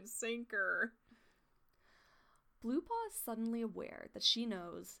 line, and sinker. Blue Paw is suddenly aware that she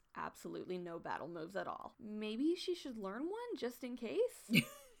knows absolutely no battle moves at all. Maybe she should learn one just in case?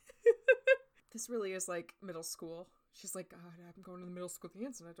 This really is like middle school. She's like, God, I'm going to the middle school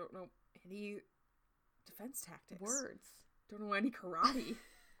dance and I don't know any defense tactics. Words. Don't know any karate.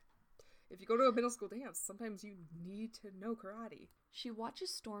 If you go to a middle school dance, sometimes you need to know karate. She watches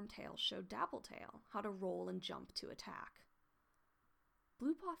Stormtail show Dabbletail how to roll and jump to attack.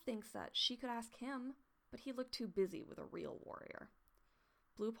 Blue Paw thinks that she could ask him, but he looked too busy with a real warrior.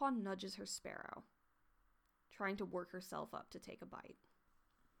 Blue Paw nudges her sparrow, trying to work herself up to take a bite.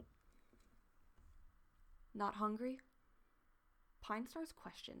 Not hungry? Pine Star's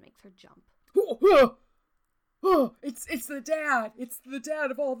question makes her jump. Oh, it's the dad! It's the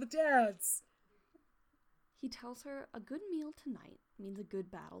dad of all the dads! He tells her a good meal tonight means a good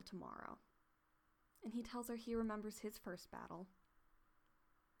battle tomorrow. And he tells her he remembers his first battle.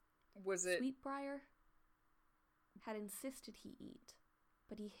 Was it... Sweetbriar had insisted he eat,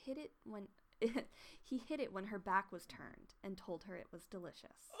 but he hid it when her back was turned and told her it was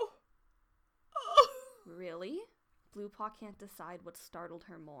delicious. Really? Blue Paw can't decide what startled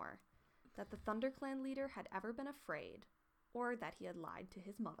her more. That the ThunderClan leader had ever been afraid, or that he had lied to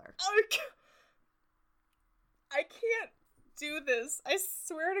his mother. I can't do this. I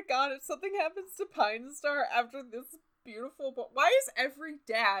swear to God, if something happens to Pine Star after this beautiful book, why is every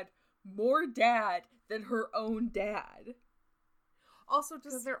dad more dad than her own dad? Also,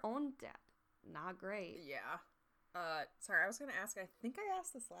 because their own dad, not great. Yeah. Sorry, I was gonna ask. I think I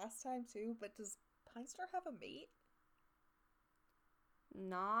asked this last time too, but does Pine Star have a mate?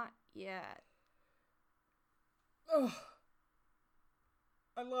 Not yet. Ugh.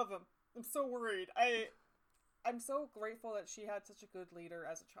 I love him. I'm so worried. I'm so grateful that she had such a good leader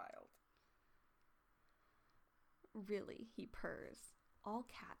as a child. Really, he purrs. All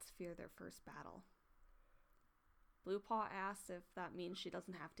cats fear their first battle. Blue Paw asks if that means she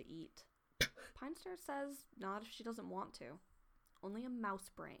doesn't have to eat. Pine Star says not if she doesn't want to. Only a mouse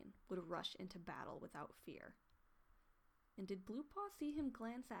brain would rush into battle without fear. And did Blue Paw see him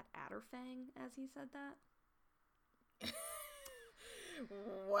glance at Adderfang as he said that?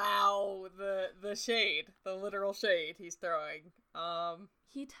 Wow, the shade, the literal shade he's throwing.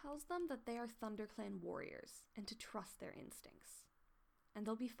 He tells them that they are ThunderClan warriors and to trust their instincts. And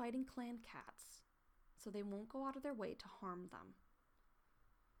they'll be fighting clan cats, so they won't go out of their way to harm them.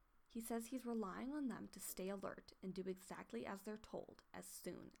 He says he's relying on them to stay alert and do exactly as they're told as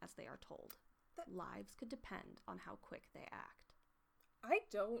soon as they are told. Lives could depend on how quick they act. I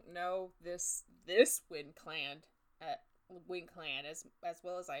don't know this Wind Clan as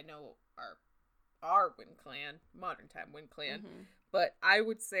well as I know our Wind Clan, modern time Wind Clan. Mm-hmm. But I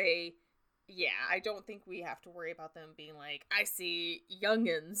would say yeah, I don't think we have to worry about them being like, I see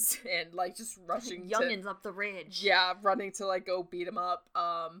youngins and like just rushing Youngins up the ridge. Yeah, running to like go beat them up.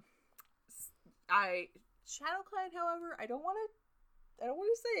 ShadowClan, however, I don't want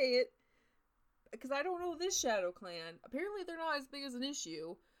to say it because I don't know this ShadowClan. Apparently, they're not as big as an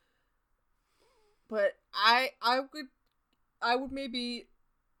issue. But I would maybe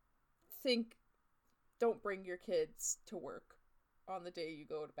think, don't bring your kids to work on the day you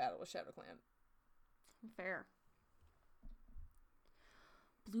go to battle with ShadowClan. Fair.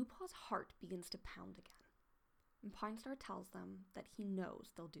 Bluepaw's heart begins to pound again, and Pinestar tells them that he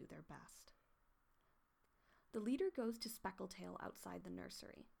knows they'll do their best. The leader goes to Speckletail outside the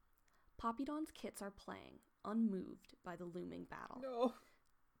nursery. Poppydon's kits are playing, unmoved by the looming battle. No.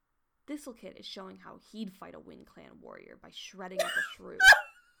 Thistlekit is showing how he'd fight a Wind Clan warrior by shredding up a shrew.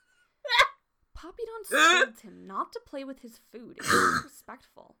 Poppydon scolds him not to play with his food and be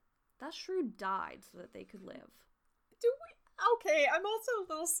respectful. That shrew died so that they could live. Okay, I'm also a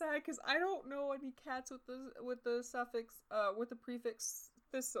little sad because I don't know any cats with the prefix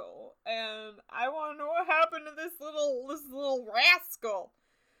thistle, and I want to know what happened to this little rascal.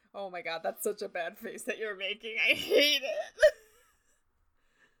 Oh my god, that's such a bad face that you're making. I hate it.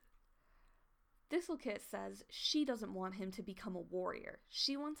 Thistlekit says she doesn't want him to become a warrior.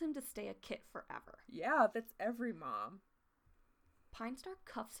 She wants him to stay a kit forever. Yeah, that's every mom. Pinestar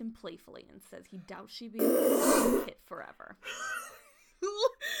cuffs him playfully and says he doubts she'd be able to be a kit forever.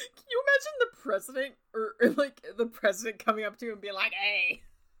 Can you imagine the president, or like the president coming up to you and being like, "Hey,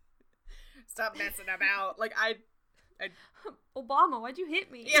 stop messing about." Like Obama, why'd you hit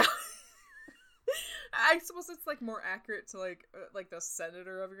me? Yeah. I suppose it's like more accurate to like the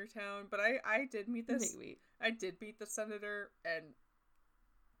senator of your town, but I did meet this. Maybe. I did meet the senator, and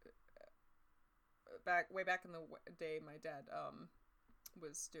way back in the day, my dad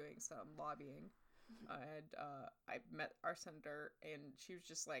was doing some lobbying, and I met our senator, and she was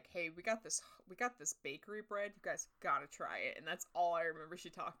just like, "Hey, we got this bakery bread. You guys gotta try it." And that's all I remember she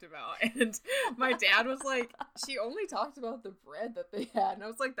talked about. And my dad was like, "She only talked about the bread that they had," and I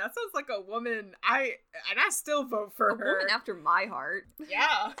was like, "That sounds like a woman." I still vote for her. A woman after my heart.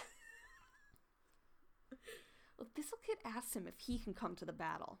 Yeah. Well, Thistlekit asks him if he can come to the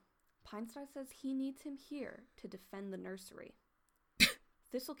battle. Pinestar says he needs him here to defend the nursery.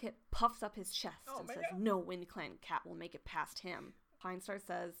 Thistlekit puffs up his chest and says no Wind Clan cat will make it past him. Pinestar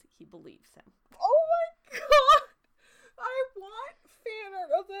says he believes him. Oh my god! I want fan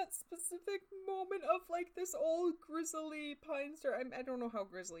art of that specific moment of like this old grizzly Pinestar. I don't know how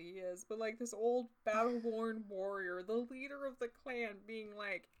grizzly he is, but like this old battle-worn warrior, the leader of the clan, being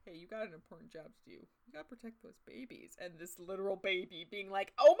like, "Hey, you got an important job to do. You gotta protect those babies." And this literal baby being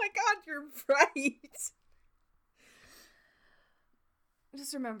like, "Oh my god, you're right!"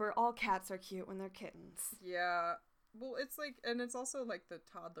 Just remember, all cats are cute when they're kittens. Yeah. Well, it's like, and it's also like the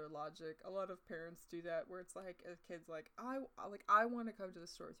toddler logic. A lot of parents do that, where it's like a kid's like, I want to come to the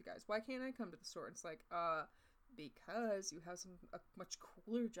store with you guys. Why can't I come to the store? And it's like, because you have a much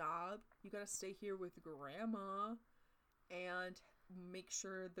cooler job. You gotta stay here with grandma and make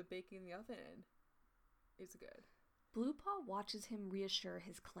sure the baking in the oven is good. Bluepaw watches him reassure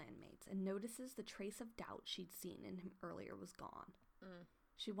his clanmates and notices the trace of doubt she'd seen in him earlier was gone.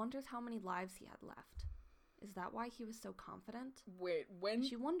 She wonders how many lives he had left. Is that why he was so confident? Wait, when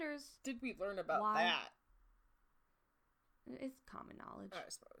she wonders did we learn about why... that? It's common knowledge. I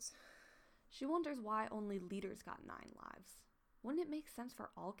suppose. She wonders why only leaders got 9 lives. Wouldn't it make sense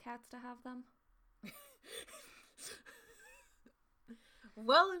for all cats to have them?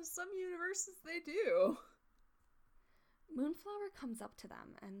 Well, in some universes they do. Moonflower comes up to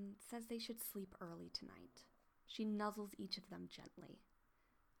them and says they should sleep early tonight. She nuzzles each of them gently,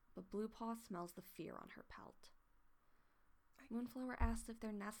 but Bluepaw smells the fear on her pelt. Moonflower asks if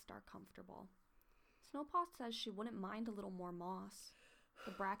their nests are comfortable. Snowpaw says she wouldn't mind a little more moss.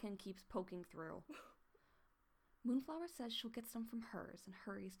 The bracken keeps poking through. Moonflower says she'll get some from hers and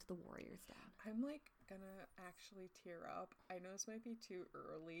hurries to the warrior's den. I'm like gonna actually tear up. I know this might be too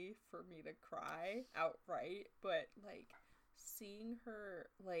early for me to cry outright, but like seeing her,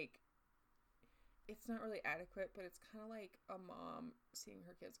 like, it's not really adequate, but it's kind of like a mom seeing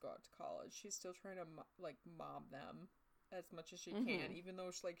her kids go out to college. She's still trying to mom them as much as she can, even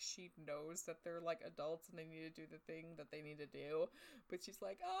though she knows that they're like adults and they need to do the thing that they need to do. But she's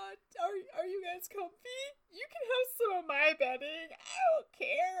like, are you guys comfy? You can have some of my bedding. I don't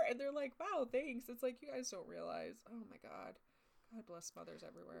care. And they're like, wow, thanks. It's like, you guys don't realize. Oh my god. God bless mothers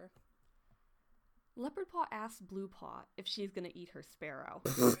everywhere. Leopardpaw asks Bluepaw if she's gonna eat her sparrow.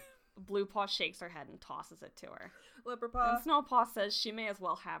 Blue Paw shakes her head and tosses it to her. Leopard Paw. And Snow Paw says she may as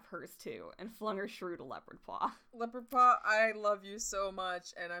well have hers too, and flung her shrew to Leopard Paw. Leopard Paw, I love you so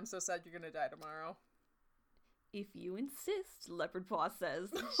much, and I'm so sad you're gonna die tomorrow. If you insist, Leopard Paw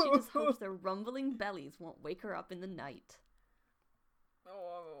says. She just hopes their rumbling bellies won't wake her up in the night.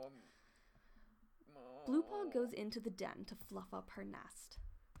 Blue Paw goes into the den to fluff up her nest.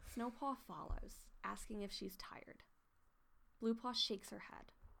 Snow Paw follows, asking if she's tired. Blue Paw shakes her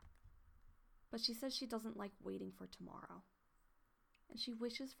head. But she says she doesn't like waiting for tomorrow. And she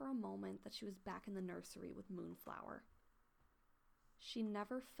wishes for a moment that she was back in the nursery with Moonflower. She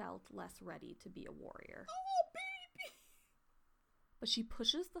never felt less ready to be a warrior. Oh, baby! But she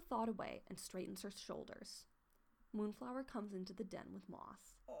pushes the thought away and straightens her shoulders. Moonflower comes into the den with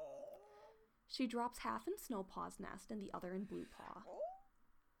Moss. Oh. She drops half in Snow Paw's nest and the other in Blue Paw.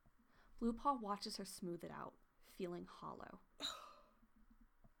 Blue Paw watches her smooth it out, feeling hollow.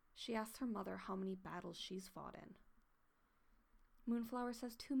 She asks her mother how many battles she's fought in. Moonflower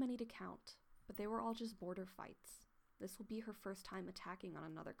says too many to count, but they were all just border fights. This will be her first time attacking on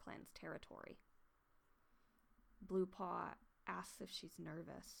another clan's territory. Blue Paw asks if she's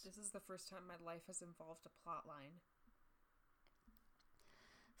nervous. This is the first time my life has involved a plot line.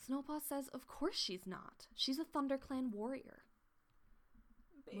 Snow Paw says of course she's not. She's a ThunderClan warrior.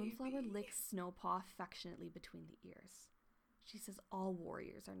 Baby. Moonflower licks Snow Paw affectionately between the ears. She says all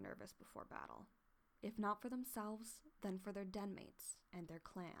warriors are nervous before battle. If not for themselves, then for their den mates and their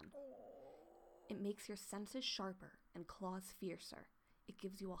clan. It makes your senses sharper and claws fiercer. It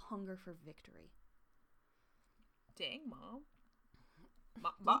gives you a hunger for victory. Dang, Mom.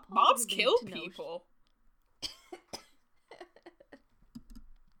 Blue Paw Moms is kill relieved to know people.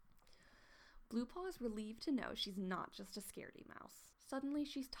 Blue Paw is relieved to know she's not just a scaredy mouse. Suddenly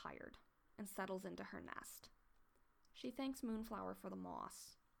she's tired and settles into her nest. She thanks Moonflower for the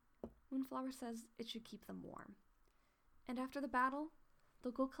moss. Moonflower says it should keep them warm. And after the battle,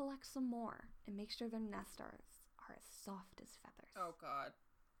 they'll go collect some more and make sure their nests are as soft as feathers. Oh, God.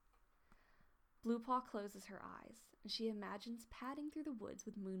 Blue Paw closes her eyes, and she imagines padding through the woods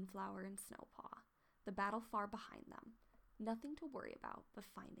with Moonflower and Snow Paw, the battle far behind them. Nothing to worry about but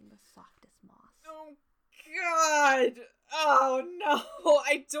finding the softest moss. Oh, God. Oh, no.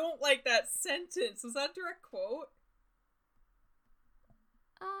 I don't like that sentence. Was that a direct quote?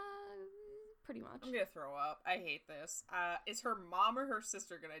 Pretty much. I'm gonna throw up. I hate this. Is her mom or her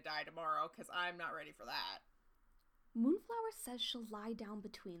sister gonna die tomorrow? Because I'm not ready for that. Moonflower says she'll lie down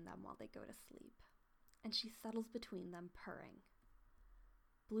between them while they go to sleep, and she settles between them, purring.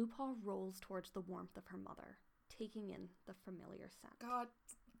 Blue Paw rolls towards the warmth of her mother, taking in the familiar scent.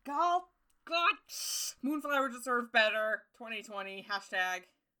 God. Moonflower deserves better. 2020.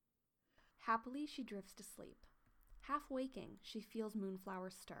 #. Happily, she drifts to sleep. Half waking, she feels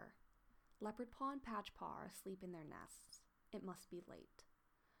Moonflower stir. Leopard Paw and Patch Paw are asleep in their nests. It must be late.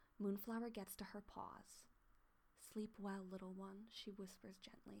 Moonflower gets to her paws. Sleep well, little one, she whispers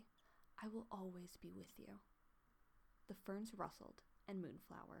gently. I will always be with you. The ferns rustled, and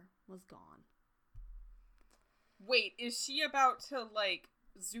Moonflower was gone. Wait, is she about to,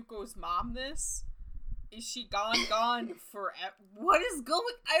 Zuko's mom this? Is she gone forever? What is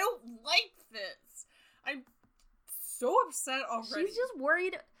going... I don't like this. I'm so upset already. She's just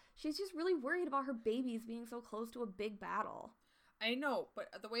worried... She's just really worried about her babies being so close to a big battle. I know, but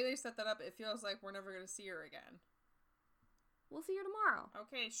the way they set that up, it feels like we're never going to see her again. We'll see her tomorrow.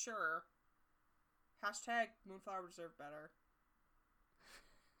 Okay, sure. # Moonflower deserved better.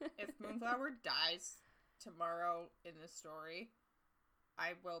 If Moonflower dies tomorrow in this story,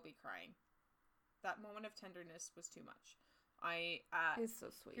 I will be crying. That moment of tenderness was too much. It's so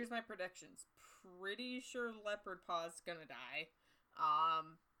sweet. Here's my predictions. Pretty sure Leopard Paw's gonna die.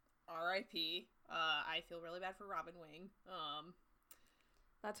 R.I.P. I feel really bad for Robin Wing.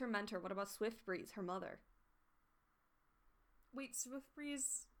 That's her mentor. What about Swift Breeze, her mother? Wait, Swift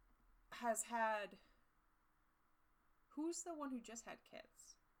Breeze has had... Who's the one who just had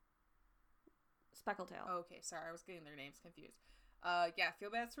kids? Speckletail. Okay, sorry, I was getting their names confused. Yeah,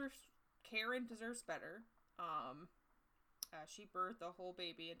 feel bad for Karen deserves better. She birthed a whole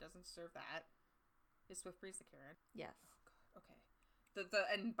baby and doesn't deserve that. Is Swift Breeze the Karen? Yes. Oh, God, okay.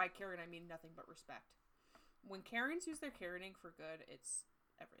 And by Karen, I mean nothing but respect. When Karens use their Karening for good, it's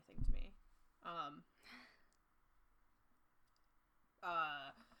everything to me.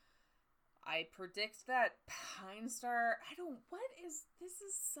 I predict that Pine Star... This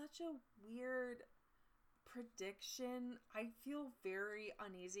is such a weird prediction. I feel very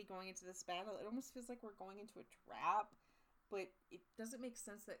uneasy going into this battle. It almost feels like we're going into a trap, but it doesn't make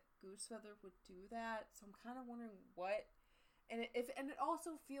sense that Goosefeather would do that, so I'm kind of wondering what... And it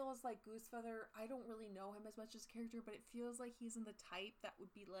also feels like Goosefeather, I don't really know him as much as a character, but it feels like he's in the type that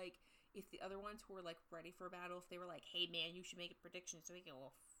would be like, if the other ones who were like ready for a battle, if they were like, hey man, you should make a prediction so we can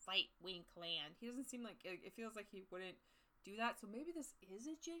fight Wayne Clan. He doesn't seem like, it feels like he wouldn't do that. So maybe this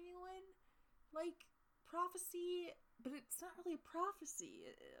is a genuine, like, prophecy, but it's not really a prophecy.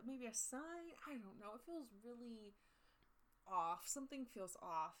 Maybe a sign? I don't know. It feels really off. Something feels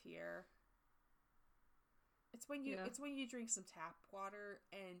off here. It's when you drink some tap water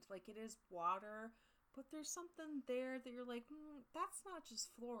and like it is water, but there's something there that you're like, that's not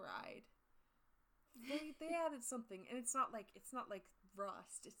just fluoride. They added something, and it's not like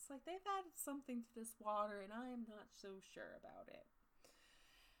rust. It's like they've added something to this water, and I am not so sure about it.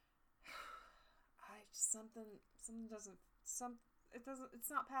 It's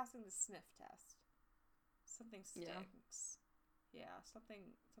not passing the sniff test. Something stinks. Yeah,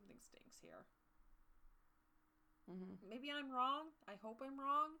 something stinks here. Mm-hmm. Maybe I'm wrong. I hope I'm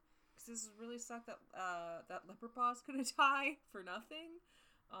wrong, because this is really suck that that leopard paw's gonna die for nothing.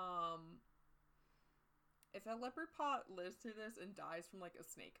 If that leopard paw lives through this and dies from like a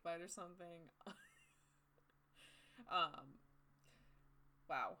snake bite or something,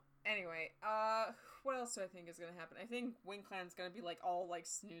 wow. Anyway, what else do I think is gonna happen? I think Wing Clan's gonna be like all like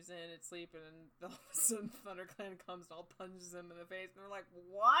snoozing and sleeping, and all of a sudden ThunderClan comes and all punches him in the face, and they're like,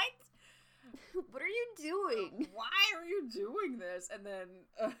 "What? What are you doing? Why are you doing this?" And then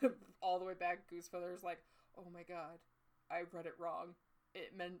all the way back, Goosefeather's like, "Oh my god, I read it wrong.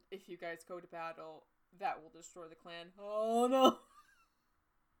 It meant if you guys go to battle, that will destroy the clan." Oh no!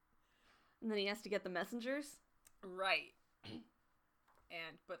 And then he has to get the messengers. Right.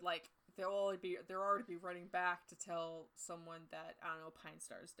 But like they'll already be running back to tell someone that, I don't know, Pine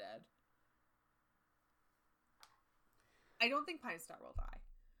Star's dead. I don't think Pine Star will die.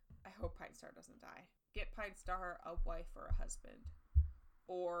 I hope Pine Star doesn't die. Get Pine Star a wife or a husband.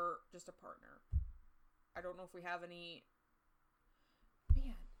 Or just a partner. I don't know if we have any...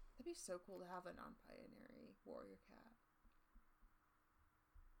 Man, that'd be so cool to have a non-binary warrior cat.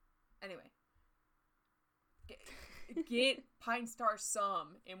 Anyway. Get Pine Star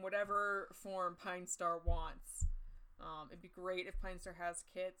some in whatever form Pine Star wants. It'd be great if Pine Star has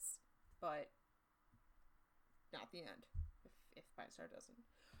kits, but not the end. If Pine Star doesn't.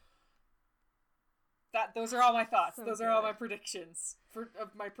 Those are all my thoughts. So those good. are all my predictions.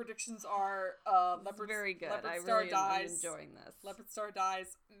 My predictions are Leopard. Very good. Leopard I Star really dies. am enjoying this. Leopard Star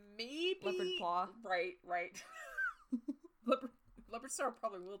dies. Maybe Leopard Paw. Right. Leopard Star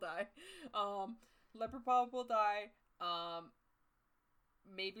probably will die. Leopard Paw will die.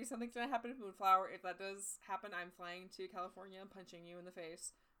 Maybe something's gonna happen to Moonflower. If that does happen, I'm flying to California and punching you in the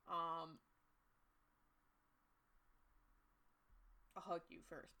face. I'll hug you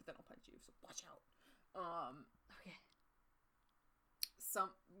first, but then I'll punch you, so watch out. Okay.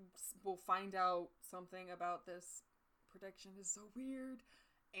 We'll find out something about this prediction is so weird,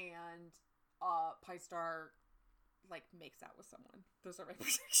 and Pie Star like makes out with someone. Those are my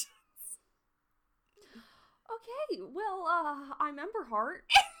predictions. Okay, well, I'm Emberheart.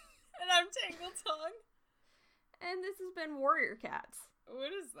 And I'm Tangle Tongue. And this has been Warrior Cats.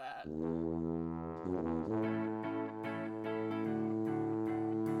 What is that?